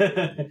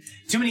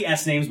 Too many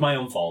S names, my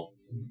own fault.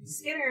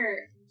 Skinner,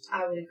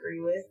 I would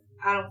agree with.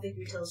 I don't think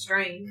we tell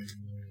strain.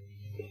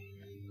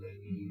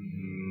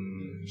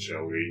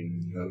 Shall we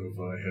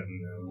notify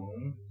him now?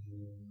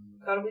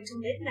 Gotta wait till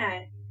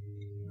midnight.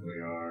 We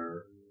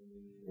are...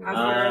 How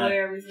far away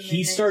are we from He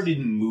midnight? started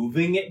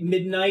moving at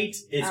midnight.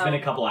 It's been Oh.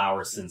 a couple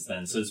hours since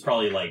then, so it's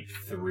probably like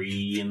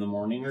 3 in the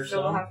morning or So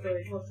we'll so. have to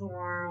wait till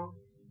tomorrow.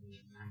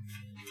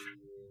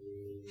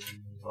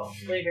 Well,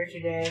 later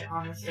today,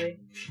 honestly.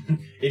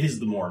 It is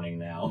the morning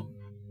now.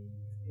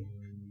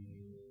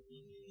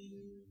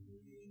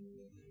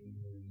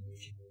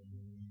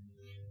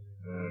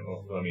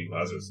 Well, I mean,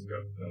 Lazarus has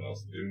got nothing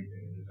else to do. He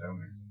can get down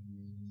there.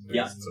 So I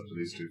Yeah. guess it's up to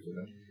these two for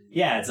them.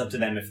 Yeah, it's up to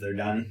them if they're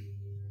done.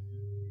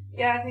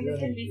 Yeah, I think it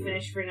can be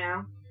finished for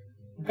now.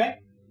 Okay.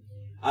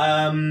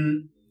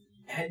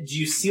 Do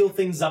you seal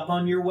things up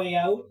on your way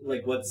out?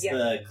 Like, what's Yeah.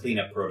 the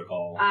cleanup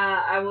protocol?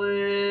 I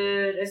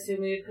would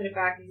assume we would put it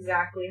back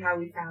exactly how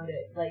we found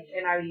it. Like,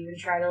 and I would even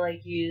try to,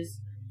 like,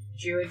 use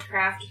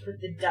Druidcraft to put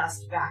the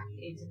dust back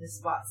into the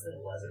spots that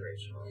it was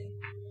originally.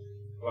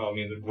 Well, I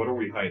mean, what are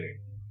we hiding?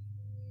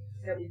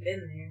 That we've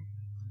been there.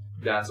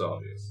 That's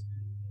obvious.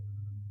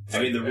 I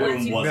mean, the Once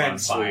room you- was on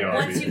Immensely fire.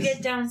 obvious. Once you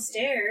get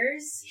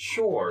downstairs,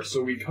 Sure,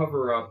 so we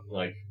cover up,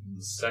 like,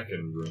 the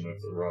second room with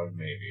the rug,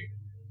 maybe.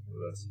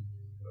 That's...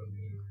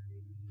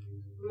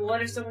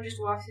 what if someone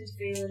just walks into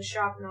Phelan's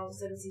shop and all of a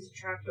sudden sees a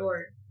trap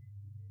door?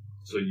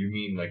 So you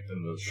mean, like,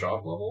 in the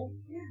shop level?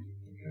 Yeah.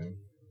 Okay.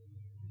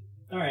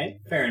 All right,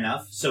 fair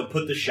enough. So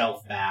put the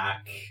shelf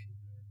back.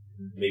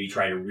 Maybe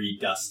try to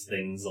redust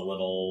things a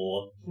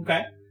little.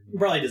 Okay. It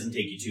probably doesn't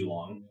take you too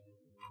long.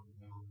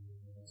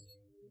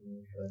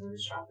 Go to the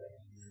shop.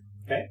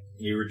 Okay.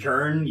 You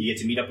return. You get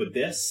to meet up with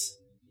this.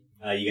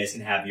 You guys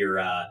can have your,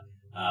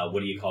 what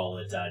do you call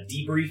it,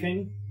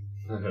 debriefing.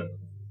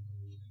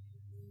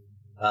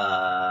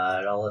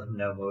 I'll let him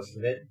know most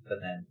of it, but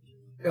then...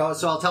 Oh,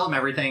 so I'll tell him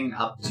everything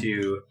up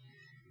to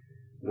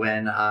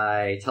when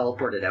I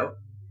teleported out.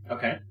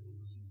 Okay.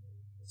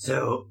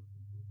 So,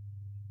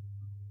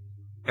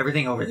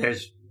 everything over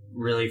there's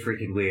really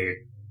freaking weird.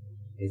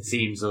 It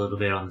seems a little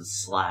bit on the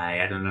sly.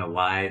 I don't know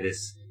why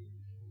this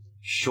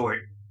short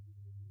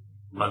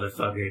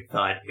motherfucker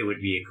thought it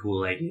would be a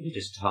cool idea to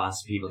just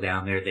toss people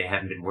down there. They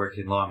haven't been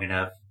working long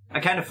enough. I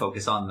kind of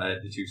focus on the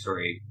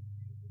two-story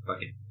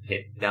fucking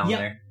pit down Yep,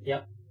 there.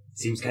 yep.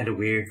 Seems kind of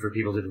weird for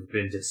people to have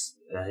been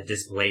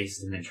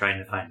displaced and then trying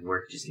to find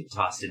work, just get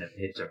tossed in a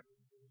pit to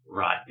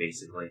rot,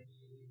 basically.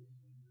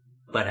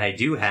 But I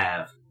do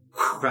have,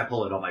 I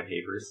pull out all my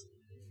papers,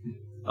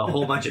 a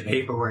whole bunch of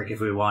paperwork if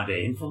we want to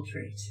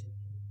infiltrate.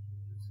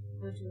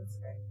 What do you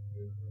expect?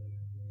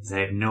 'Cause I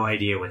have no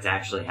idea what's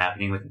actually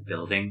happening with the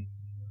building.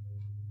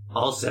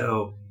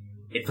 Also,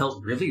 it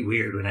felt really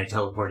weird when I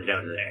teleported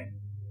out of there.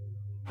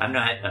 I'm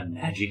not a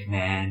magic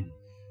man,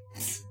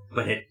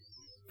 but it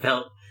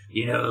felt,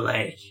 you know,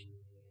 like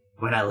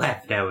when I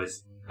left, I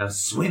was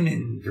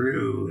swimming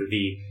through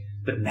the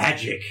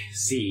magic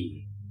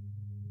sea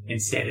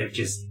instead of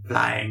just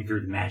flying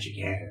through the magic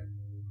air.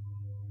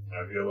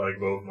 I feel like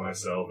both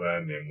myself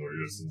and him were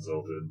just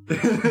insulted.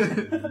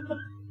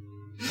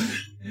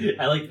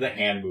 I like the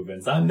hand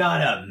movements. I'm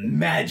not a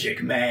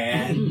magic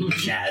man.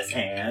 Jazz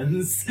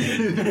hands.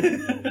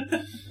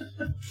 Can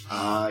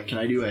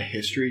I do a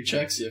history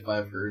check, see if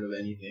I've heard of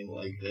anything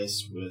like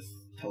this with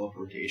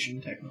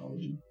teleportation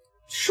technology?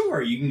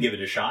 Sure, you can give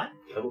it a shot.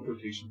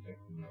 Teleportation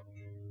technology.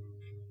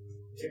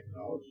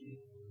 Technology.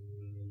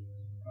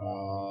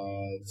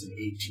 It's an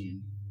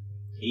 18.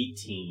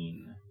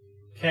 18.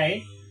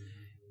 Okay.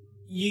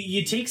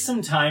 You take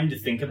some time to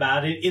think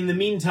about it. In the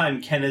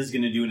meantime, Kenna's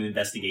going to do an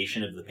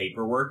investigation of the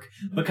paperwork.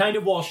 But kind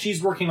of while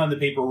she's working on the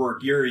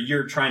paperwork,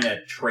 you're trying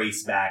to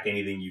trace back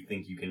anything you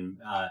think you can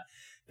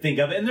think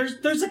of. And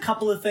there's a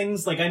couple of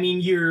things. Like, I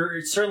mean,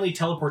 certainly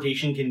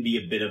teleportation can be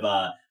a bit of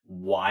a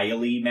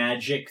wily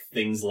magic.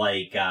 Things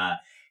like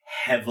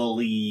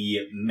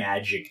heavily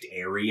magicked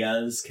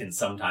areas can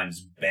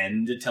sometimes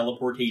bend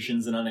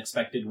teleportations in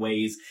unexpected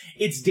ways.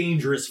 It's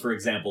dangerous, for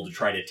example, to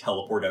try to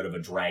teleport out of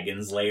a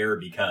dragon's lair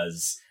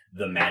because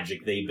the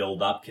magic they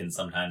build up can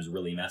sometimes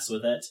really mess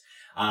with it.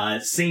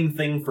 Same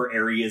thing for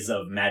areas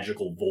of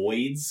magical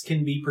voids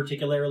can be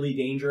particularly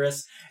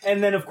dangerous.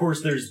 And then, of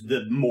course, there's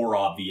the more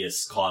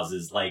obvious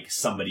causes, like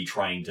somebody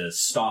trying to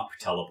stop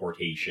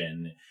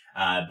teleportation,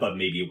 but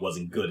maybe it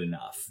wasn't good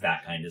enough,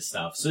 that kind of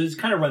stuff. So it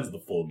kind of runs the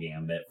full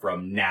gambit,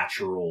 from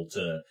natural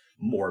to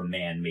more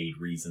man-made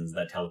reasons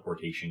that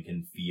teleportation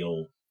can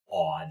feel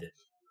odd.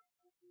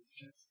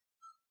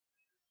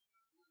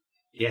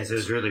 Yes, it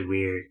was really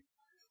weird.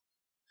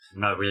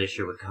 I'm not really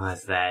sure what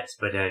caused that,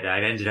 but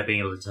I ended up being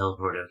able to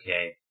teleport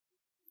okay.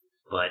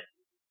 But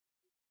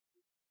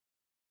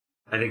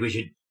I think we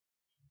should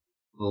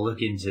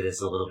look into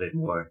this a little bit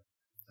more.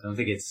 I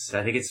think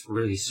it's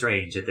really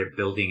strange that they're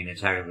building an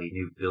entirely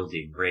new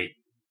building right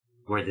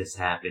where this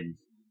happened.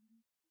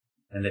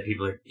 And that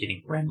people are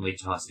getting randomly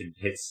tossed in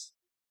pits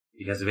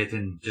because of it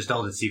and just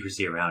all the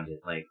secrecy around it.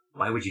 Like,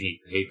 why would you need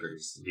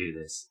papers to do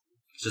this?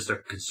 It's just a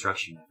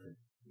construction effort.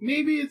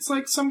 Maybe it's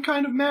like some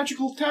kind of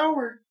magical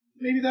tower.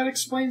 Maybe that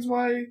explains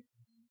why,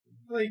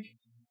 like,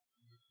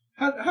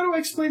 how do I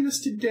explain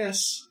this to Des?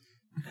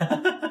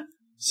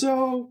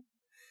 So,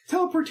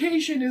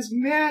 teleportation is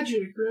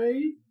magic,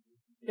 right?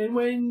 And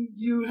when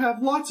you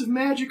have lots of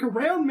magic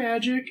around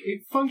magic,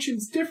 it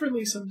functions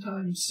differently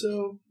sometimes.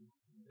 So,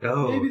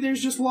 maybe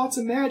there's just lots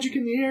of magic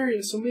in the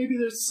area, so maybe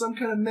there's some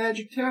kind of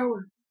magic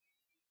tower.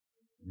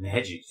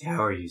 Magic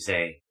tower, you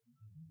say?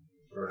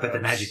 Perhaps. But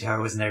the magic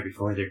tower wasn't there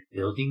before they're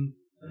building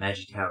a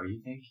magic tower, you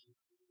think?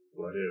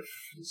 What if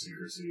the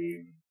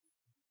secrecy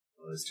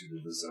lies to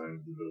the design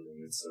of the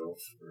building itself?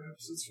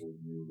 Perhaps it's for the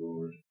new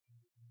lord.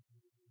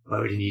 Why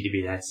would it need to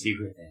be that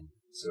secret then?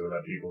 So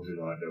that people do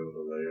not know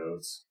the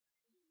layouts.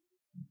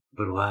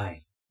 But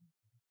why?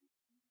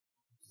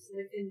 So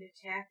they can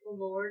attack the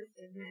Lord if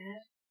they're mad.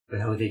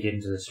 But how would they get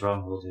into the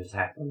stronghold to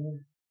attack the Lord?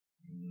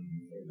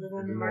 They live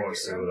on the More market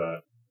so road.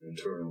 that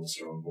internal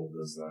stronghold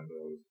does not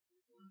know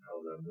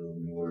how that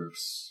building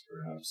works,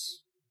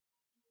 perhaps.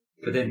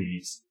 But then-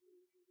 Maybe,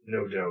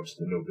 no doubt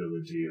the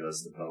nobility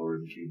has the power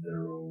to keep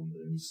their own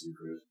things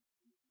secret.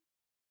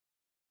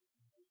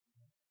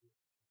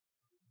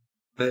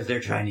 But if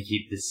they're trying to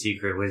keep this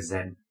secret, what is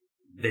that?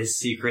 This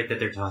secret that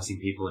they're tossing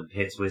people in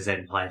pits, what does that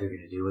imply they're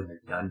going to do when they're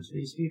done to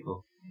these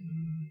people?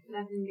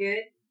 Nothing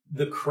good.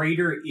 The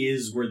crater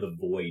is where the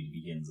void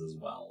begins as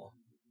well.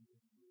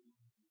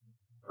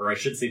 Or I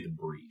should say the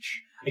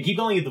breach. I keep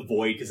calling it the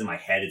void because in my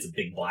head it's a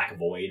big black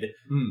void.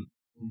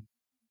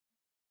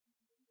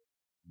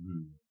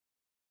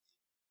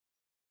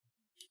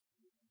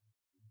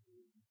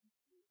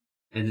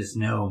 And this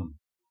gnome,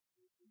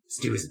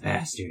 Stu is a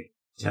bastard,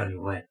 tell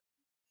you what.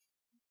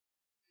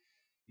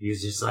 He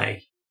was just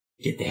like,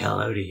 get the hell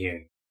out of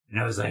here. And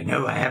I was like,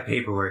 no, I have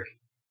paperwork.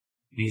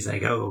 And he's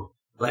like, oh,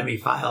 let me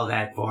file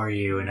that for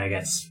you. And I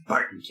got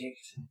Spartan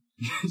kicked.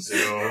 So,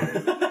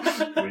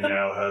 we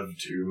now have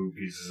two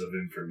pieces of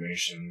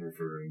information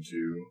referring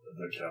to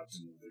the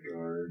captain of the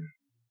guard.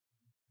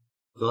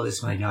 Well,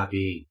 this might not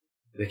be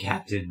the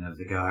captain of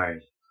the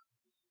guard.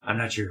 I'm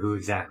not sure who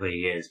exactly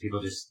he is.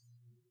 People just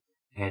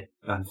had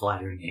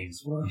unflattering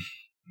names for him.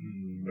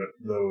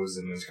 But those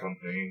in his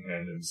company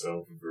and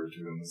himself referred to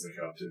him as the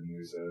captain,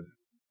 we said.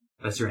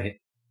 That's right.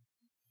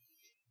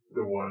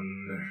 The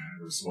one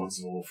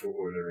responsible for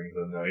ordering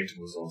the knight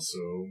was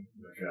also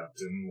the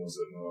captain, was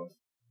it not?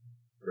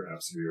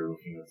 Perhaps we are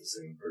looking at the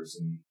same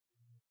person.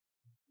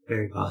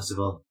 Very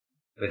possible.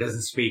 But it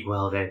doesn't speak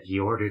well that he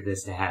ordered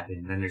this to happen,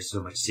 and then there's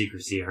so much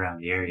secrecy around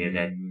the area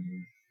that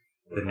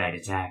the knight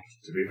attacked.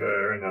 To be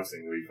fair,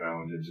 nothing we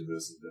found into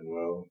this has been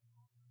well.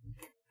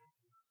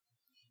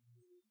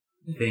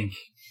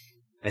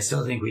 I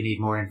still think we need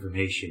more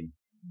information.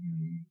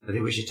 I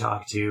think we should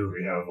talk to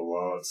We have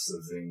lots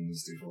of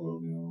things to follow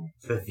now.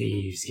 the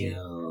Thieves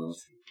Guild.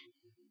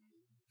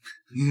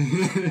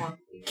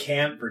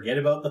 Can't forget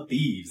about the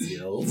Thieves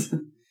Guild.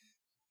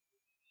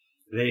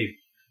 They,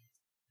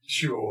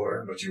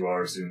 Sure, but you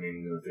are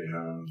assuming that they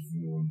have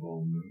no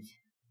involvement.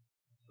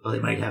 well, they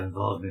might have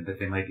involvement, but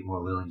they might be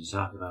more willing to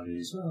talk about it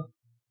as well.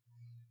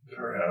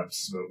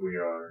 Perhaps, but we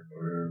are,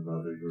 or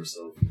rather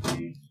yourself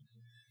indeed,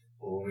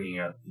 only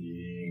at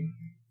the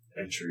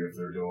entry of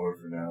their door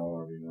for now,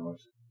 are we not?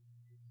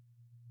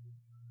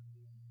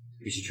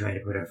 We should try to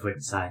put our foot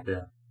inside,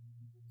 though.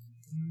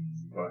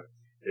 But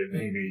it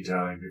may be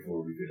time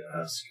before we could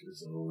ask,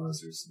 is all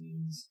Lazarus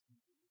means.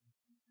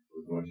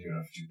 We're going to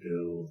have to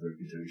build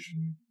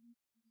reputation.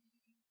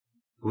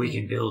 We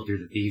can build through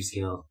the Thieves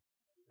Guild.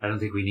 I don't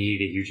think we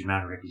need a huge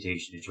amount of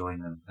reputation to join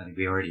them. I think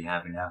we already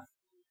have enough.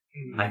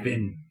 I've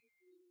been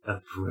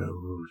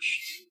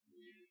approached.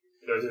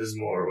 That is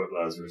more what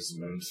Lazarus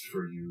meant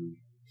for you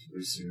to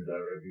pursue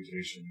that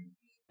reputation.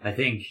 I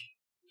think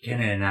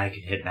Kenna and I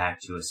could head back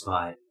to a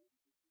spot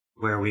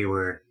where we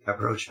were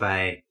approached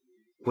by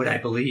what I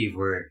believe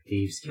were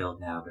Thieves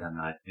Guild now, but I'm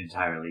not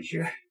entirely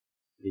sure.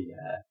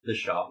 The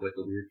shop with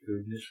the weird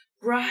food in it.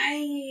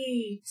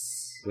 Right.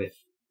 With,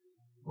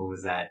 what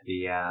was that?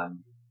 The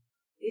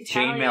The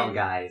chainmail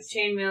guys.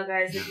 Chainmail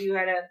guys that you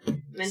had a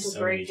mental So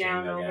many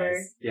breakdown chainmail over.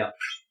 guys. Yep.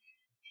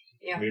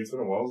 Yeah. I mean, it's been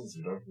a while since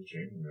we talked to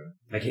Chain Man.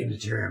 I came to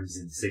terms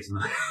in 6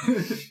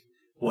 months.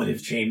 What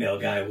if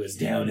Chainmail Guy was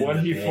down in When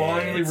the he pits?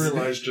 finally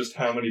realized just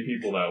how many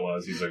people that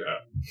was, he's like,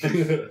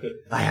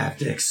 ah. I have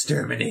to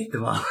exterminate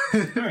them all.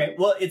 All right.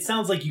 Well, it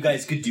sounds like you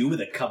guys could do with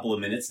a couple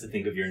of minutes to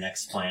think of your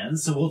next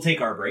plans, so we'll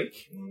take our break.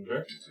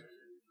 Okay.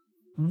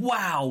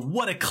 Wow,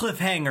 what a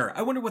cliffhanger.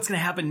 I wonder what's going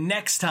to happen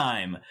next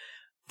time.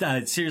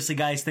 Seriously,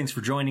 guys, thanks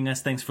for joining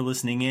us. Thanks for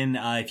listening in.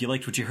 If you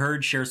liked what you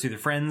heard, share us with your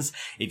friends.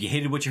 If you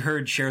hated what you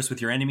heard, share us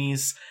with your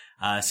enemies.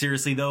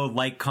 Seriously, though,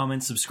 like,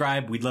 comment,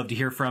 subscribe. We'd love to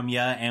hear from you,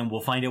 and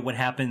we'll find out what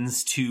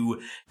happens to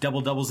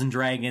Double Doubles and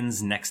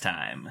Dragons next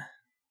time.